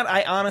got that,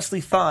 I honestly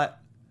thought,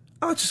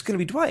 oh, it's just going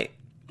to be Dwight.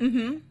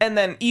 Mm-hmm. And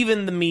then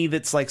even the me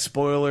that's like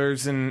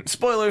spoilers and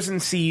sees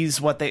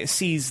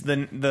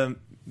the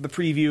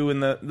preview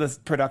and the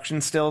production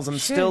stills, I'm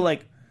still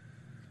like,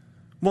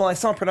 well, I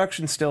saw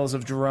production stills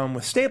of Jerome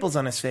with staples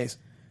on his face.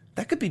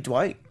 That could be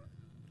Dwight.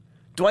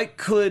 Dwight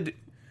could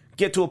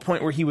get to a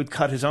point where he would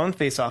cut his own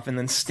face off and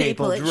then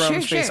staple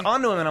Jerome's face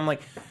onto him. And I'm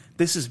like,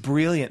 this is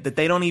brilliant that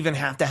they don't even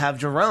have to have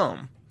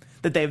Jerome.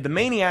 That they have the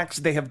Maniacs,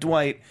 they have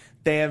Dwight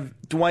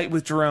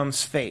with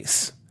Jerome's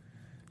face.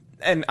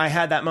 And I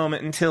had that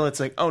moment until it's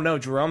like, oh no,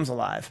 Jerome's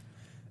alive.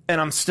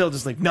 And I'm still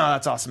just like, no,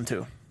 that's awesome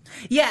too.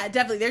 Yeah,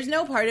 definitely. There's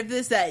no part of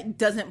this that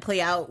doesn't play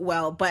out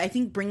well, but I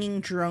think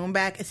bringing Jerome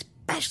back,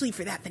 especially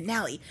for that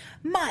finale,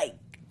 my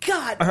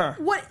God,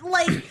 what,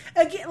 like,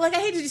 again, like, I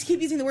hate to just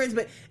keep using the words,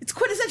 but it's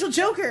quintessential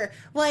Joker.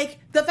 Like,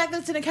 the fact that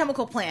it's in a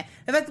chemical plant,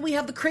 the fact that we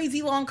have the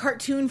crazy long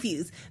cartoon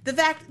fuse, the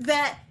fact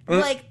that,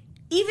 like,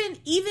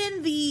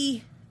 even the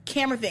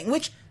camera thing,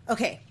 which,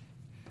 okay.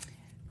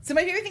 So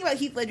my favorite thing about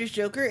Heath Ledger's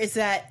Joker is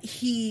that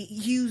he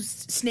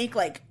used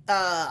snake-like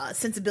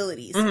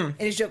sensibilities in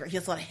his Joker. He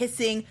has a lot of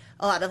hissing,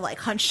 a lot of, like,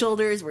 hunched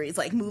shoulders where he's,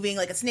 like, moving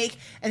like a snake,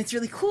 and it's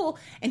really cool.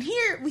 And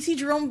here we see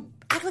Jerome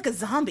act like a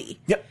zombie.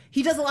 Yep.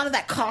 He does a lot of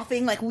that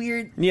coughing, like,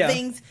 weird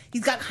things.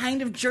 He's got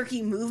kind of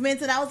jerky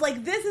movements, and I was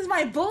like, this is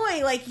my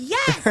boy. Like,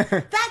 yes!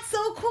 That's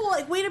so cool.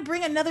 Like, way to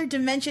bring another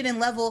dimension and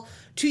level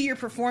to your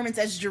performance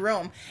as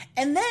Jerome.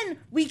 And then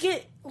we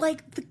get,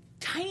 like, the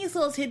tiniest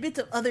little tidbits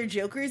of other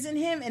Jokers in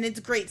him, and it's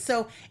great.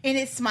 So in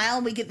his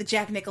smile, we get the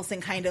Jack Nicholson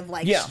kind of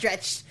like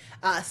stretched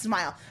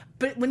smile.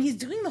 But when he's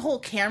doing the whole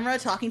camera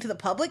talking to the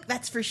public,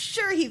 that's for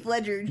sure Heath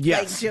Ledger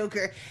like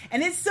Joker.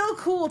 And it's so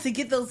cool to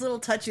get those little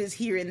touches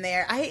here and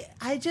there.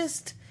 I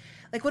just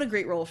like, what a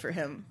great role for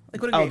him.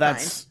 Like, what a great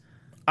find.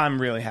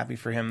 I'm really happy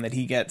for him that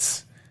he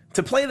gets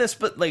to play this,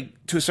 but like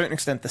to a certain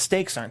extent the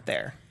stakes aren't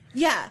there.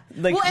 Yeah,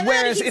 like, well, and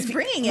whereas he's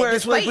bringing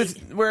it.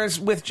 Whereas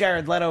with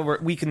Jared Leto,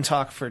 we could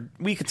talk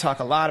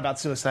a lot about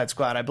Suicide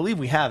Squad. I believe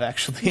we have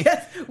actually.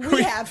 Yes,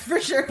 we have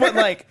for sure. But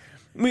like,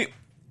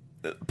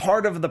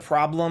 part of the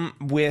problem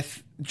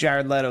with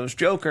Jared Leto's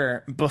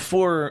Joker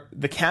before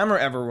the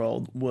camera ever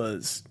rolled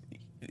was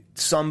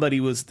somebody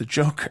was the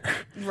Joker,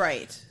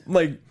 right?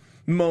 Like,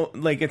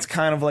 it's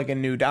kind of like a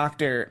new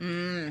Doctor,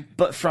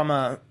 but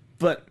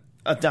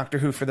a Doctor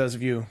Who, for those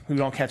of you who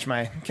don't catch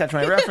my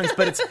reference,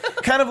 but it's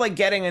kind of like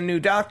getting a new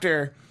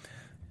Doctor,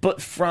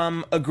 but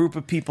from a group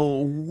of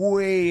people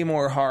way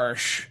more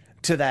harsh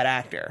to that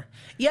actor.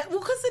 Yeah, well,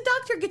 because the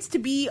Doctor gets to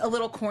be a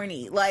little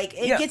corny. Like,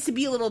 it gets to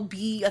be a little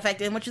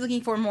B-affected, and what you're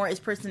looking for more is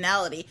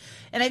personality.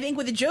 And I think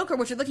with the Joker,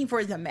 what you're looking for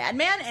is a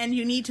madman, and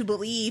you need to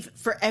believe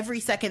for every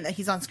second that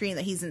he's on screen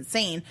that he's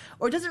insane,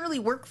 or it doesn't really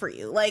work for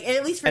you. Like,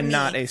 at least for me. And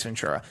not Ace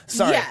Ventura.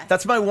 Sorry,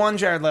 that's my one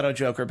Jared Leto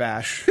Joker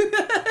bash.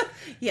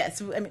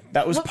 Yes, I mean,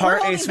 that was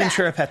part Ace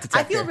Ventura Pet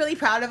Detective. I feel really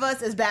proud of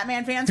us as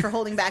Batman fans for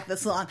holding back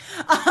this long.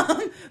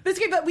 But it's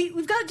great. But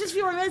we've got just a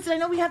few more minutes, and I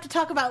know we have to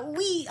talk about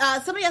Lee.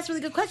 Somebody asked a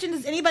really good question.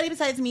 Does anybody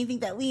besides me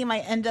think that Lee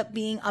might end up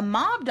being a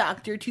mob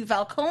doctor to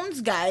Falcone's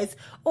guys,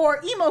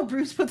 or emo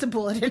Bruce puts a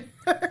bullet in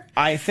her?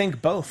 I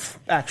think both,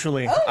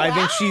 actually. Oh, I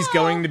think she's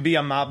going to be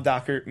a mob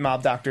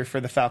doctor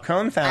for the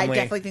Falcone family.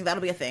 I definitely think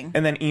that'll be a thing.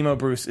 And then emo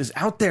Bruce is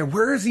out there.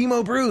 Where is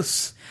emo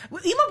Bruce?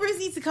 Well, emo Bruce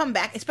needs to come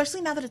back, especially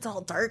now that it's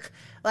all dark.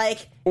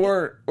 Like,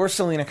 or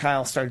Selena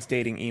Kyle starts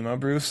dating emo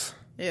Bruce.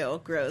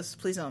 Ew, gross.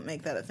 Please don't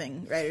make that a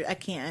thing, right? I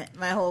can't.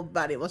 My whole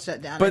body will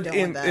shut down. But I don't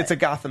want that. It's a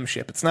Gotham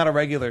ship. It's not a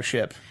regular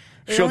ship.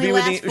 She'll be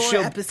with 4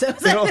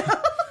 episodes.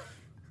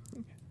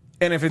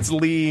 And if it's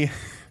Lee,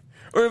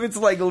 or if it's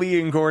like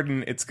Lee and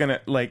Gordon, it's gonna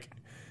like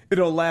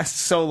it'll last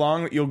so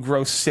long that you'll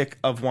grow sick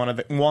of one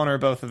or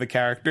both of the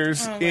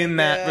characters in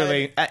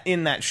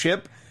that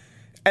ship,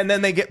 and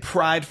then they get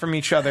pried from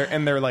each other,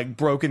 and they're like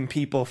broken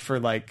people for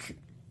like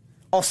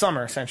all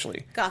summer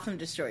essentially. Gotham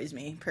destroys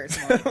me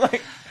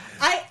personally.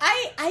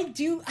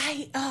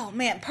 Oh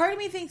man, part of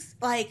me thinks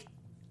like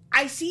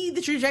I see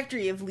the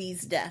trajectory of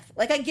Lee's death.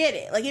 Like, I get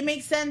it. Like, it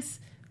makes sense.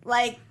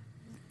 Like,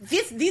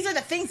 these are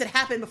the things that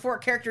happen before a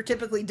character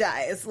typically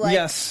dies. Like,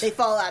 yes. They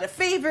fall out of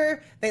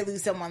favor, they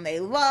lose someone they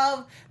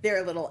love,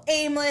 they're a little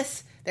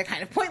aimless, they're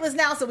kind of pointless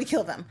now, so we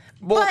kill them.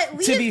 Well, but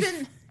Lee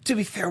to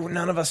be fair,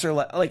 none of us are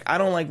like, I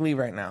don't like Lee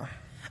right now.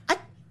 I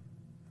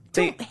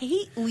don't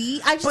hate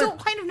Lee. I just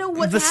don't kind of know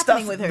what's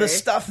happening with her. The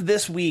stuff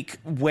this week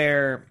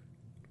where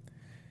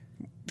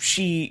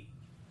he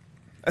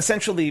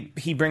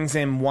brings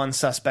in one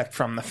suspect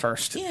from the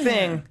first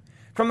thing.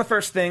 From the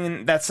first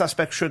thing, that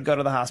suspect should go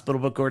to the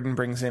hospital, but Gordon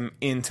brings him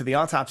into the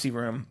autopsy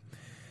room.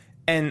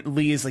 And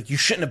Lee is like, you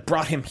shouldn't have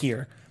brought him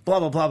here. Blah,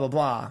 blah, blah, blah,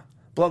 blah.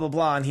 Blah, blah,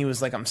 blah. And he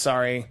was like, I'm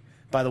sorry.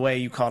 By the way,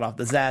 you called off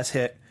the Zaz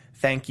hit.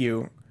 Thank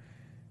you.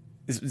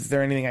 Is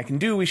there anything I can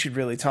do? We should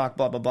really talk,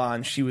 blah, blah, blah.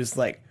 And she was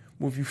like,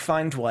 well, if you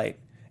find Dwight,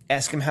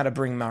 ask him how to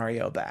bring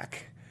Mario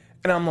back.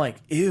 And I'm like,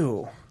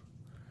 ew.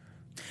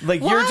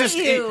 Like, why you're just...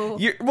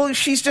 ew? Well,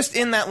 she's just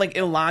in that, like,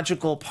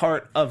 illogical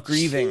part of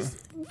grieving.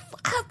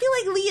 I feel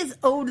like Lee is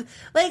owed.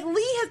 Like,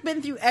 Lee has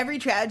been through every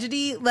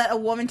tragedy that a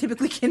woman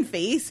typically can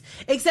face,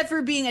 except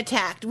for being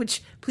attacked.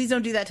 Which, please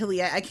don't do that to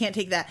Lee. I can't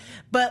take that.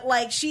 But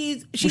like,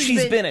 she's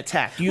been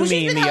attacked. You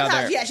mean the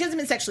other? Yeah, she hasn't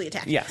been sexually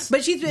attacked. Yes,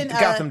 but she's been.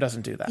 Gotham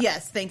doesn't do that.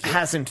 Yes, thank you.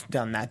 Hasn't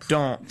done that.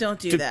 Don't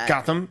do that.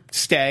 Gotham,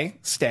 stay.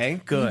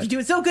 Good. You're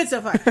doing so good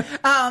so far.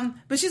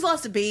 But she's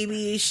lost a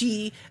baby.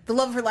 The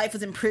love of her life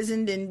was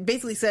imprisoned and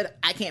basically said,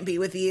 "I can't be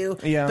with you."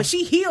 Yeah. But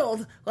she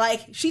healed.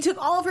 Like, she took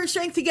all of her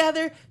strength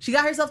together. She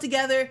got herself together.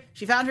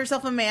 She found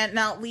herself a man.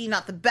 Now, Lee,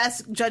 not the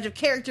best judge of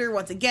character.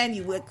 Once again,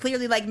 you would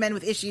clearly like men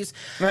with issues.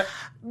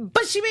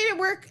 But she made it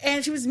work,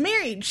 and she was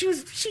married. She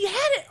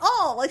had it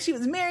all. Like, she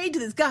was married to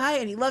this guy,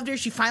 and he loved her.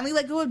 She finally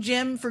let go of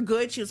Jim for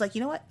good. She was like,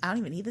 you know what? I don't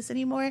even need this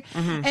anymore.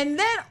 Mm-hmm. And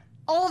then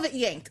all of it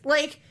yanked.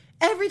 Like,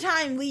 every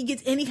time Lee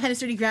gets any kind of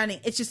sturdy grounding,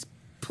 it's just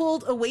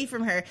pulled away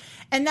from her.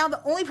 And now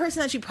the only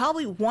person that she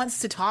probably wants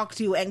to talk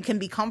to and can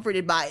be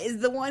comforted by is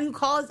the one who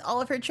caused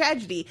all of her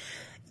tragedy.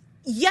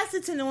 Yes,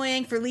 it's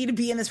annoying for Lee to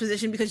be in this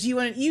position because you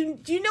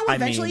know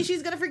eventually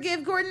she's going to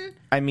forgive Gordon?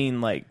 I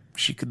mean, like,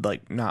 she could,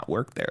 like, not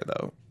work there,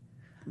 though.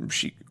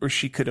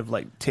 She could have,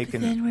 like,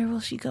 taken... But then where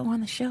will she go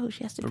on the show?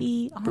 She has to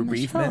be on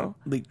the show.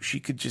 Like, she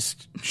could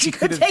just... She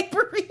could take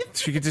bereavement.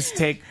 She could just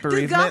take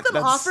bereavement. Does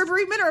Gotham offer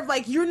bereavement? Or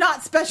like, you're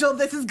not special,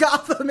 this is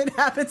Gotham, it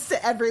happens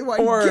to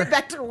everyone. Or, get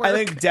back to work. I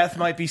think death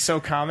might be so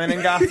common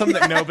in Gotham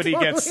that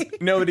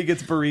nobody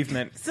gets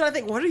bereavement. So I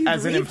think, what are you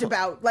bereaved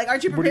about? Like,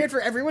 aren't you prepared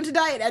for everyone to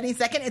die at any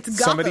second? It's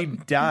Gotham. Somebody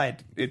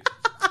died.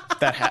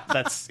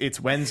 It's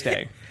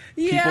Wednesday.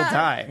 Yeah. People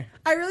die.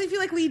 I really feel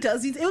like Lee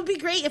does these. It would be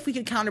great if we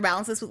could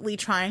counterbalance this with Lee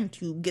trying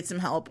to get some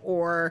help,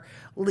 or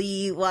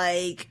Lee,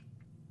 like,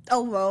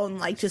 alone,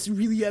 like, just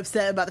really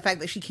upset about the fact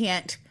that she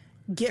can't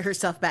get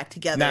herself back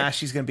together. Nah,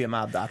 she's going to be a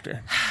mob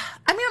doctor.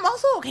 I mean, I'm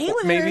also okay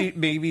with her.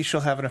 Maybe she'll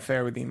have an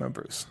affair with Emo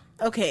Bruce.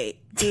 Okay.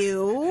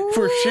 Ew.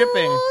 For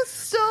shipping.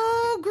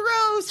 So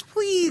gross,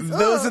 please.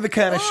 Those are the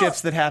kind of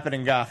ships that happen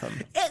in Gotham.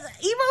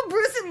 Emo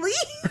Bruce and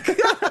Lee?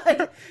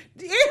 God.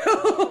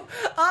 Ew.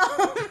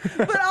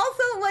 But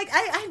also, like,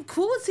 I'm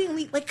cool with seeing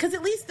Lee, like, because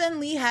at least then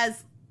Lee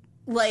has,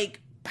 like,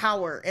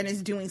 power and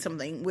is doing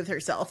something with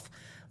herself.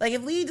 Like,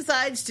 if Lee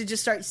decides to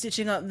just start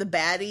stitching up the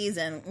baddies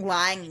and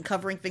lying and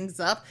covering things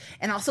up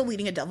and also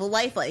leading a double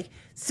life, like,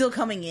 still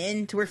coming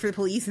in to work for the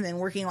police and then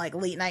working, like,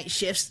 late night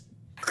shifts,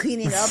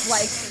 cleaning up,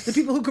 like, the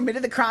people who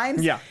committed the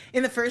crimes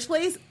in the first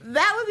place,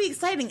 that would be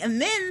exciting.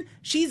 And then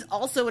she's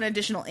also an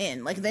additional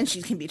in. Like, then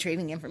she can be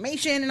trading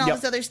information and all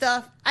this other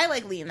stuff. I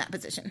like Lee in that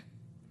position.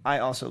 I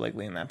also like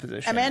Lee in that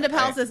position. Amanda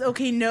Powell says,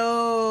 okay,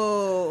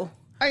 no.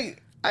 I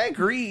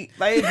agree.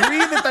 I agree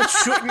that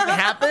shouldn't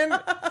happen.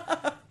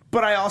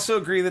 But I also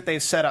agree that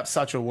they've set up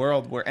such a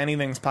world where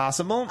anything's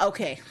possible.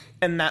 Okay.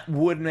 And that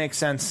would make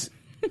sense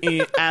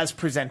as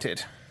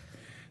presented.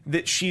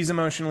 That she's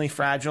emotionally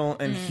fragile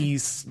and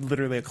he's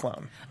literally a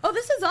clone. Oh,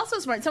 this is also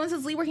smart. Someone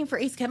says Lee working for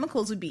Ace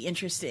Chemicals would be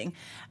interesting.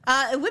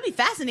 It would be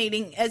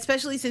fascinating,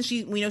 especially since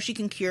we know she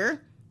can cure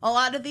a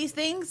lot of these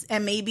things.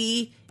 And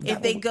maybe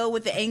if they go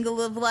with the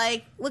angle of,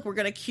 like, look, we're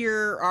going to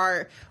cure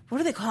our... What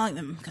are they calling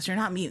them? Because they're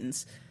not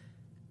mutants.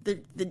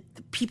 The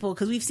people,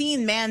 because we've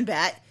seen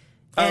Man-Bat...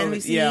 And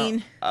we've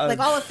seen, like,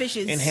 all of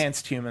fishes.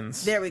 Enhanced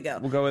humans. There we go.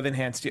 We'll go with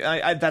enhanced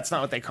humans. That's not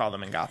what they call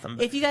them in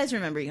Gotham. If you guys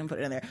remember, you can put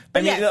it in there.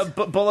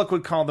 But Bullock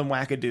would call them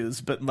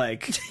wackadoos, but,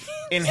 like,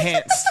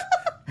 enhanced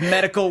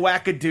medical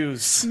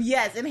wackadoos.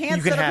 Yes,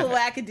 enhanced medical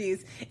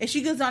wackadoos. If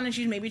she goes on and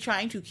she's maybe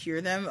trying to cure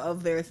them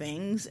of their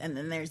things, and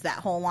then there's that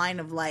whole line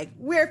of, like,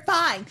 we're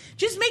fine.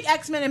 Just make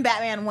X-Men and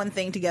Batman one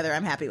thing together.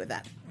 I'm happy with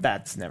that.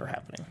 That's never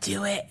happening.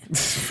 Do it.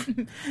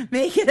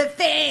 Make it a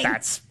thing.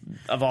 That's,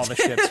 of all the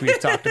ships we've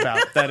talked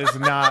about, that is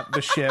not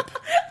the ship.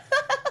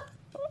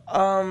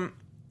 Are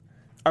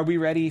we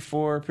ready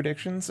for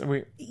predictions?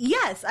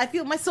 Yes, I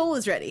feel my soul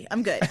is ready.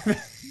 I'm good.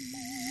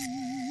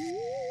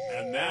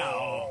 And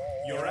now,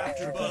 your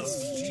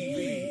AfterBuzz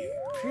TV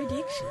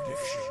predictions.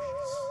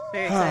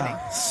 Very exciting.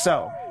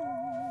 So,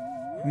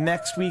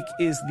 next week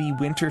is the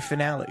winter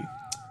finale.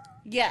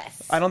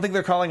 Yes. I don't think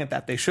they're calling it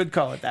that. They should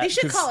call it that. They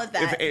should call it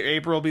that.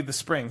 April will be the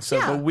spring. So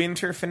the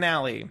winter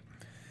finale.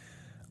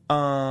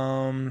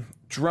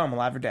 Jerome,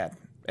 alive or dead,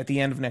 at the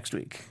end of next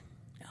week.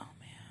 Oh,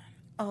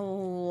 man.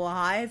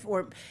 Alive?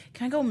 Or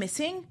can I go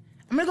missing?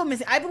 I'm going to go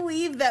missing. I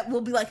believe that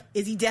we'll be like,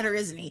 is he dead or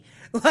isn't he?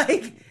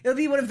 Like, it'll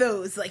be one of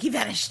those. Like, he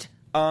vanished.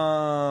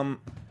 Penguin,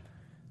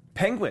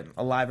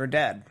 alive or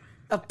dead?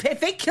 If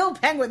they kill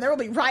Penguin, there will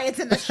be riots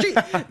in the street.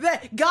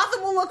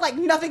 Gotham will look like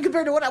nothing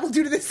compared to what I will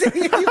do to the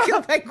city if you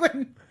kill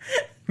Penguin.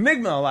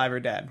 Enigma, alive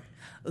or dead?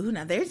 Ooh,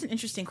 now there's an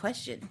interesting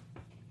question.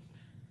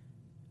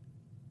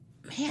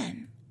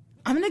 Man,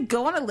 I'm going to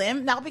go on a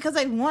limb, not because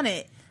I want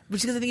it,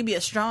 but because I think it'd be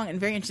a strong and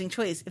very interesting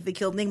choice if they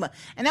killed Enigma.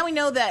 And now we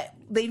know that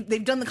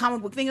they've done the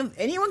comic book thing of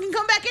anyone can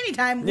come back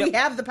anytime. Yep. We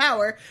have the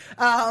power.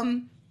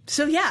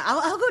 So yeah,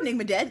 I'll go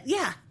Enigma dead.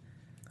 Yeah.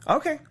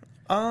 Okay.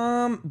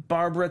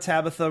 Barbara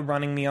Tabitha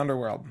running the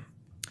underworld.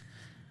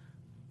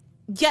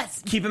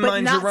 Yes, keep in but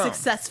mind not Jerome.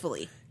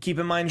 Successfully. Keep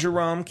in mind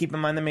Jerome. Keep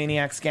in mind the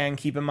Maniacs gang.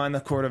 Keep in mind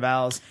the Court of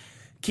Owls.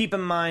 Keep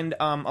in mind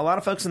a lot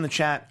of folks in the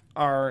chat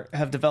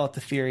have developed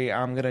a theory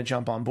I'm going to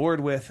jump on board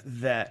with,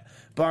 that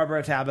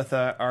Barbara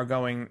Tabitha are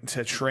going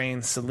to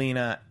train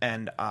Selena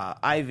and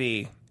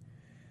Ivy,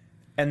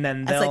 and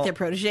then they'll, as like their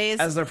proteges,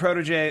 as their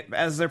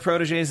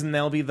proteges, and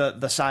they'll be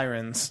the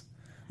sirens.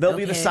 They'll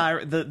be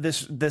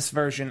this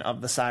version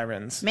of the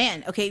sirens.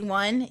 Man, okay,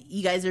 one,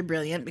 you guys are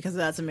brilliant because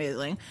that's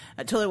amazing.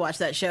 I totally watched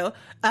that show.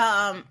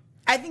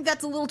 I think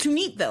that's a little too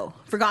neat though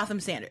for Gotham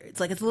standards.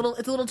 Like it's a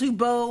little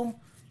too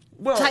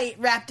tight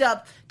wrapped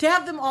up to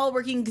have them all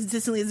working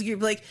consistently as a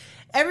group. Like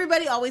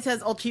everybody always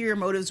has ulterior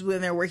motives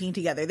when they're working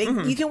together.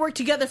 You can work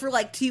together for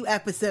like 2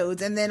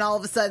 episodes and then all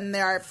of a sudden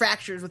there are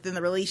fractures within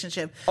the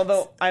relationship.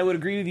 Although I would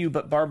agree with you,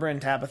 but Barbara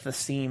and Tabitha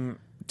seem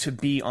to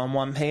be on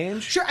one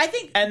page. Sure, I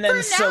think and then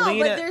for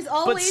Selena, now, but there's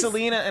always... But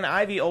Selena and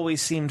Ivy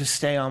always seem to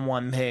stay on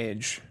one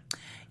page.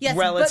 Yes,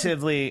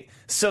 relatively,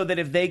 so that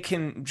if they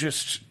can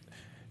just...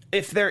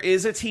 If there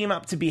is a team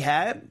up to be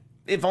had,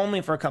 if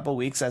only for a couple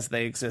weeks as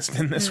they exist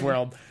in this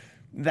world,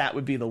 that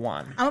would be the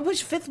one. I'm going to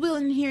push fifth wheel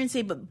in here and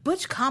say, but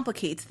Butch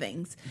complicates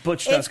things.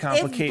 Butch does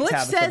complicate Butch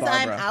Tabitha says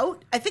Barbara. I'm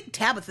out, I think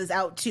Tabitha's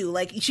out too.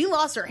 Like, she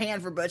lost her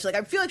hand for Butch. Like,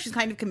 I feel like she's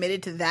kind of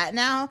committed to that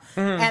now,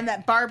 and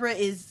that Barbara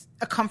is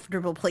a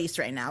comfortable place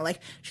right now. Like,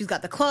 she's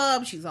got the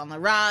club, she's on the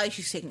rise,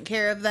 she's taking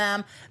care of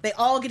them. They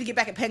all get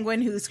back at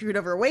Penguin, who screwed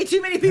over way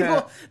too many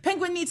people.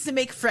 Penguin needs to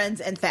make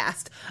friends and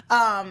fast.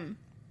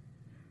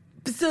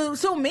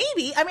 So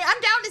maybe, I mean,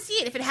 I'm down to see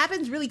it. If it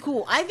happens, really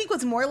cool. I think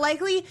what's more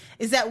likely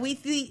is that we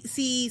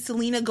see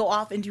Selena go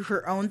off and do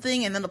her own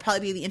thing, and then it'll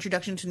probably be the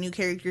introduction to new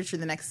characters for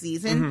the next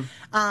season.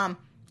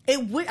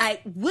 I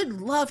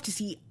would love to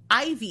see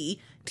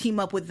Ivy team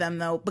up with them,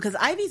 though, because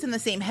Ivy's in the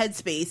same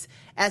headspace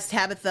as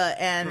Tabitha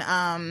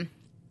and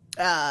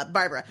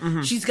Barbara.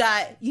 She's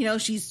got,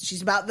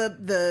 she's about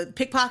the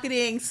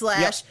pickpocketing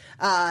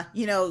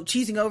 /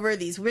 cheesing over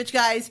these rich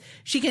guys.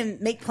 She can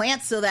make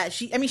plants so that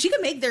she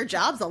can make their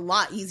jobs a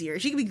lot easier.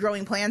 She could be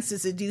growing plants to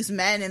seduce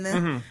men and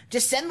then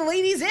just send the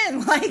ladies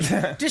in,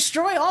 like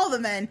destroy all the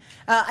men.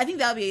 I think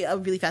that would be a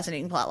really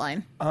fascinating plot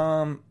line.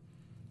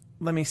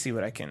 Let me see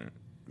what I can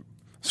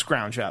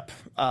scrounge up.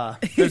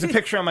 There's a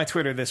picture on my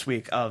Twitter this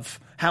week of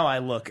how I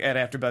look at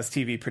AfterBuzz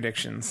TV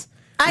predictions.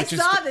 I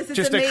saw this.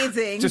 It's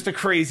amazing. Just a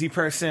crazy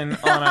person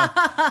on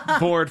a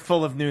board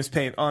full of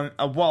on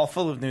a wall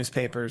full of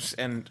newspapers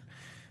and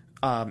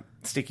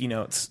sticky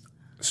notes.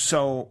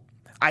 So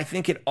I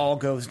think it all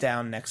goes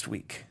down next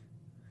week.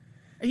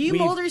 Are you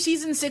Mulder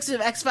season 6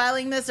 of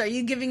X-Filing this? Are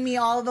you giving me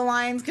all the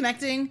lines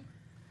connecting?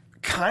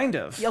 Kind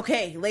of.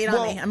 Okay, lay it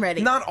on me. I'm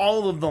ready. Not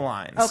all of the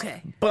lines.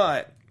 Okay.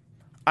 But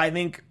I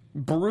think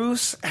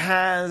Bruce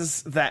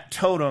has that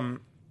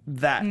totem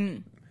that...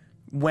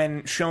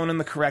 when shown in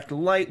the correct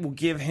light, will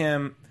give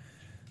him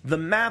the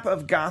map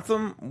of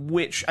Gotham,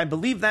 which I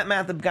believe that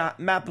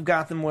map of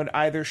Gotham would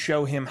either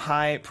show him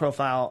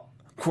high-profile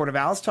Court of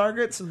Owls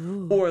targets,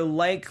 or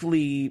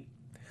likely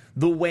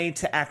the way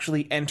to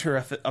actually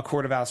enter a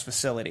Court of Owls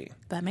facility.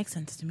 That makes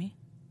sense to me.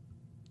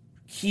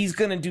 He's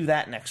going to do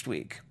that next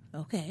week.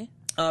 Okay.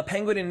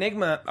 Penguin and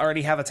Enigma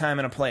already have a time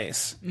and a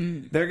place.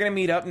 They're going to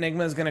meet up.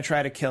 Enigma's going to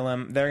try to kill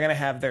him. They're going to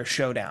have their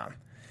showdown.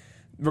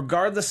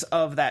 Regardless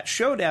of that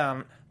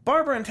showdown,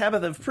 Barbara and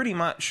Tabitha have pretty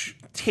much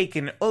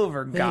taken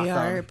over Gotham. They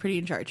are pretty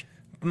in charge.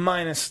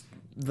 Minus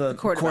the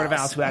Court of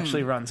Owls, who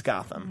actually runs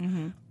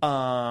Gotham.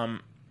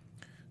 Jerome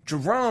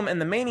and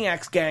the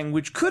Maniacs gang,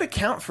 which could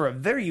account for a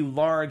very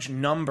large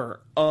number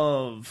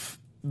of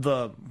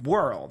the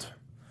world,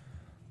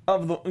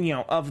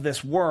 of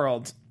this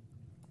world,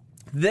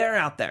 they're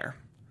out there.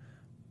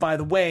 By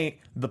the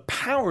way, the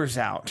power's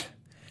out,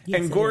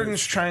 and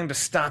Gordon's trying to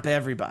stop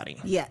everybody.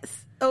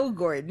 Yes. Oh,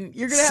 Gordon,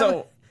 you're gonna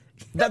have.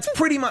 That's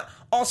pretty much...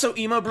 Also,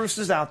 Emo Bruce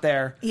is out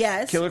there.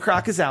 Yes. Killer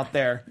Croc is out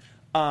there.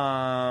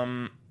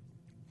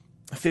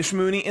 Fish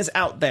Mooney is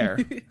out there.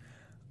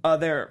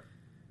 There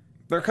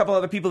are a couple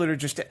other people that are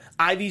just...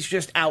 Ivy's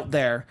just out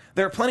there.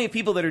 There are plenty of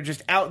people that are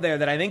just out there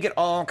that I think it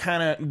all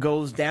kind of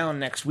goes down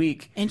next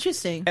week.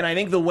 Interesting. And I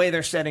think the way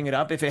they're setting it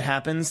up, if it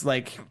happens,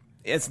 like,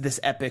 it's this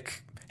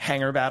epic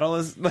hanger battle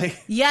is like...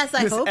 Yes,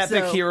 I hope so. This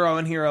epic hero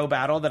and hero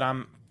battle that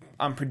I'm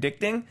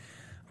predicting.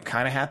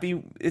 kind of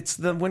happy it's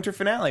the winter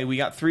finale. We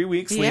got 3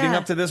 weeks leading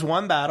up to this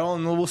one battle,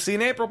 and we'll see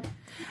in April.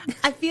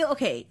 I feel,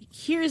 okay,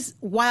 here's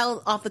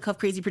wild, off-the-cuff,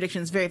 crazy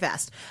predictions very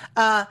fast.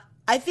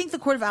 I think the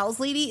Court of Owls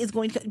lady is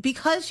going to,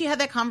 because she had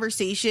that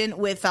conversation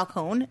with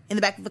Falcone in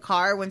the back of the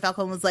car when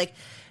Falcone was like,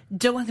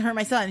 don't hurt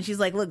my son. And she's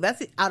like, look,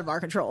 that's out of our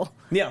control.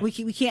 Yeah. We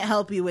can't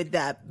help you with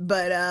that,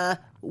 but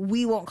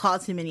we won't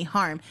cause him any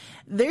harm.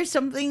 There's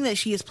something that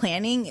she is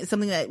planning,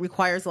 something that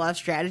requires a lot of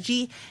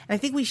strategy. And I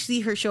think we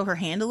see her show her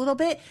hand a little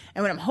bit.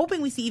 And what I'm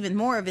hoping we see even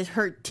more of is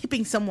her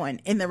tipping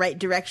someone in the right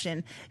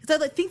direction.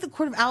 Because I think the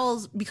Court of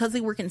Owls, because they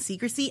work in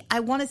secrecy, I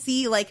want to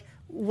see like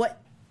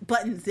what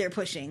buttons they're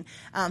pushing.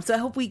 So I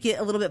hope we get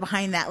a little bit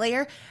behind that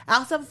layer. I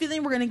also have a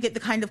feeling we're going to get the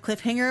kind of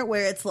cliffhanger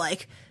where it's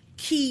like,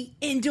 key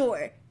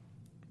indoor.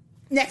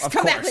 Next,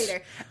 come back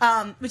later,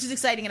 which is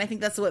exciting, and I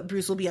think that's what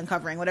Bruce will be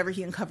uncovering. Whatever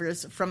he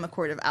uncovers from the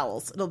Court of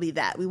Owls, it'll be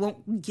that. We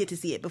won't get to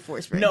see it before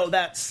spring. No,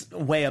 that's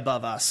way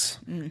above us.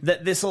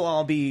 That this will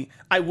all be...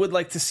 I would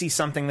like to see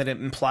something that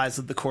it implies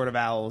that the Court of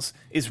Owls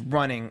is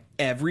running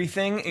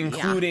everything,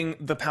 including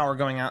the power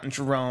going out in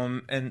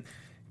Jerome, and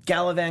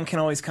Galavan can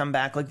always come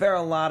back. Like, there are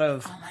a lot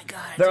of... Oh my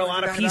God. There are a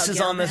lot of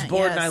pieces on this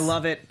board, and I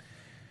love it.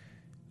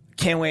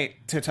 Can't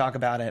wait to talk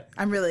about it.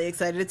 I'm really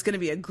excited. It's going to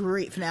be a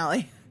great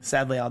finale.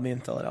 Sadly, I'll be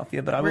in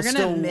Philadelphia, but I will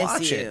still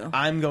watch it.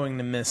 I'm going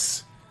to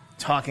miss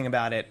talking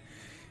about it.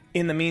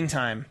 In the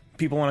meantime,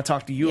 people want to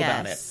talk to you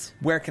about it.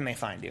 Where can they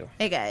find you?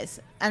 Hey guys,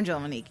 I'm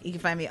Joel Monique. You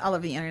can find me all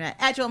over the internet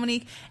at Joel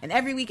Monique and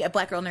every week at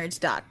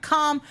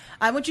blackgirlnerds.com.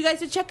 I want you guys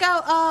to check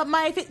out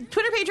my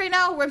Twitter page right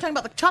now where I'm talking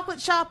about the Chocolate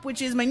Shop,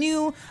 which is my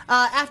new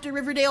After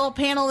Riverdale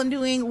panel I'm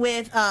doing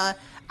with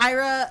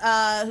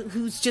Ira,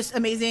 who's just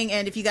amazing,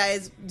 and if you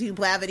guys do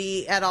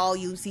Blavity at all,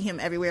 you see him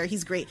everywhere.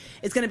 He's great.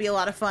 It's going to be a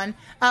lot of fun.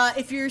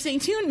 If you're staying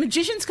tuned,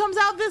 Magicians comes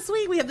out this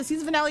week. We have the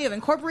season finale of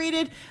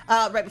Incorporated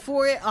right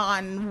before it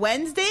on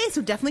Wednesday,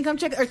 so definitely come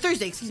check, or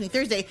Thursday.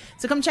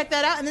 So come check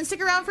that out, and then stick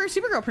around for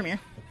Supergirl premiere.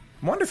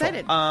 Wonderful.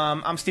 Excited.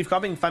 I'm Steve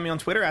Kaufman. You can find me on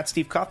Twitter at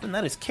Steve Kaufman.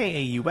 That is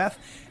KAUFMANN.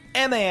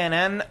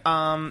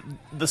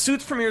 The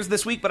Suits premieres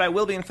this week, but I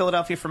will be in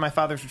Philadelphia for my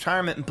father's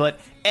retirement.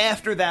 But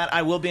after that,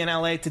 I will be in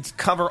LA to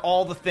cover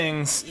all the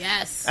things.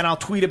 Yes. And I'll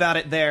tweet about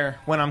it there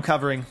when I'm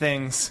covering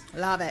things.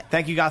 Love it.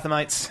 Thank you,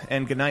 Gothamites,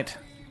 and good night.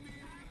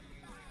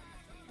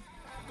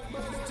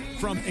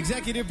 From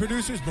executive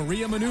producers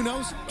Maria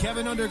Menounos,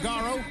 Kevin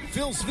Undergaro,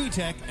 Phil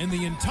Svitek, and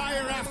the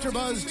entire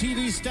AfterBuzz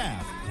TV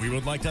staff, we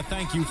would like to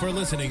thank you for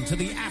listening to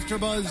the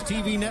AfterBuzz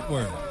TV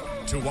network.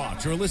 To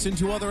watch or listen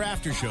to other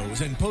after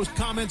shows and post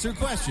comments or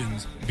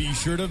questions, be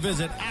sure to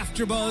visit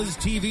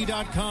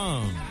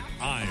AfterBuzzTV.com.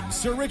 I'm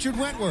Sir Richard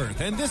Wentworth,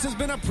 and this has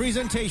been a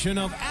presentation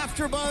of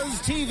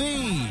AfterBuzz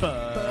TV.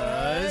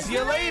 Buzz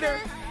you later.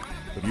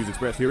 The views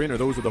expressed herein are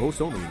those of the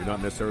hosts only and do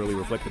not necessarily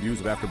reflect the views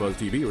of AfterBuzz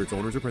TV or its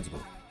owners or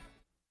principals.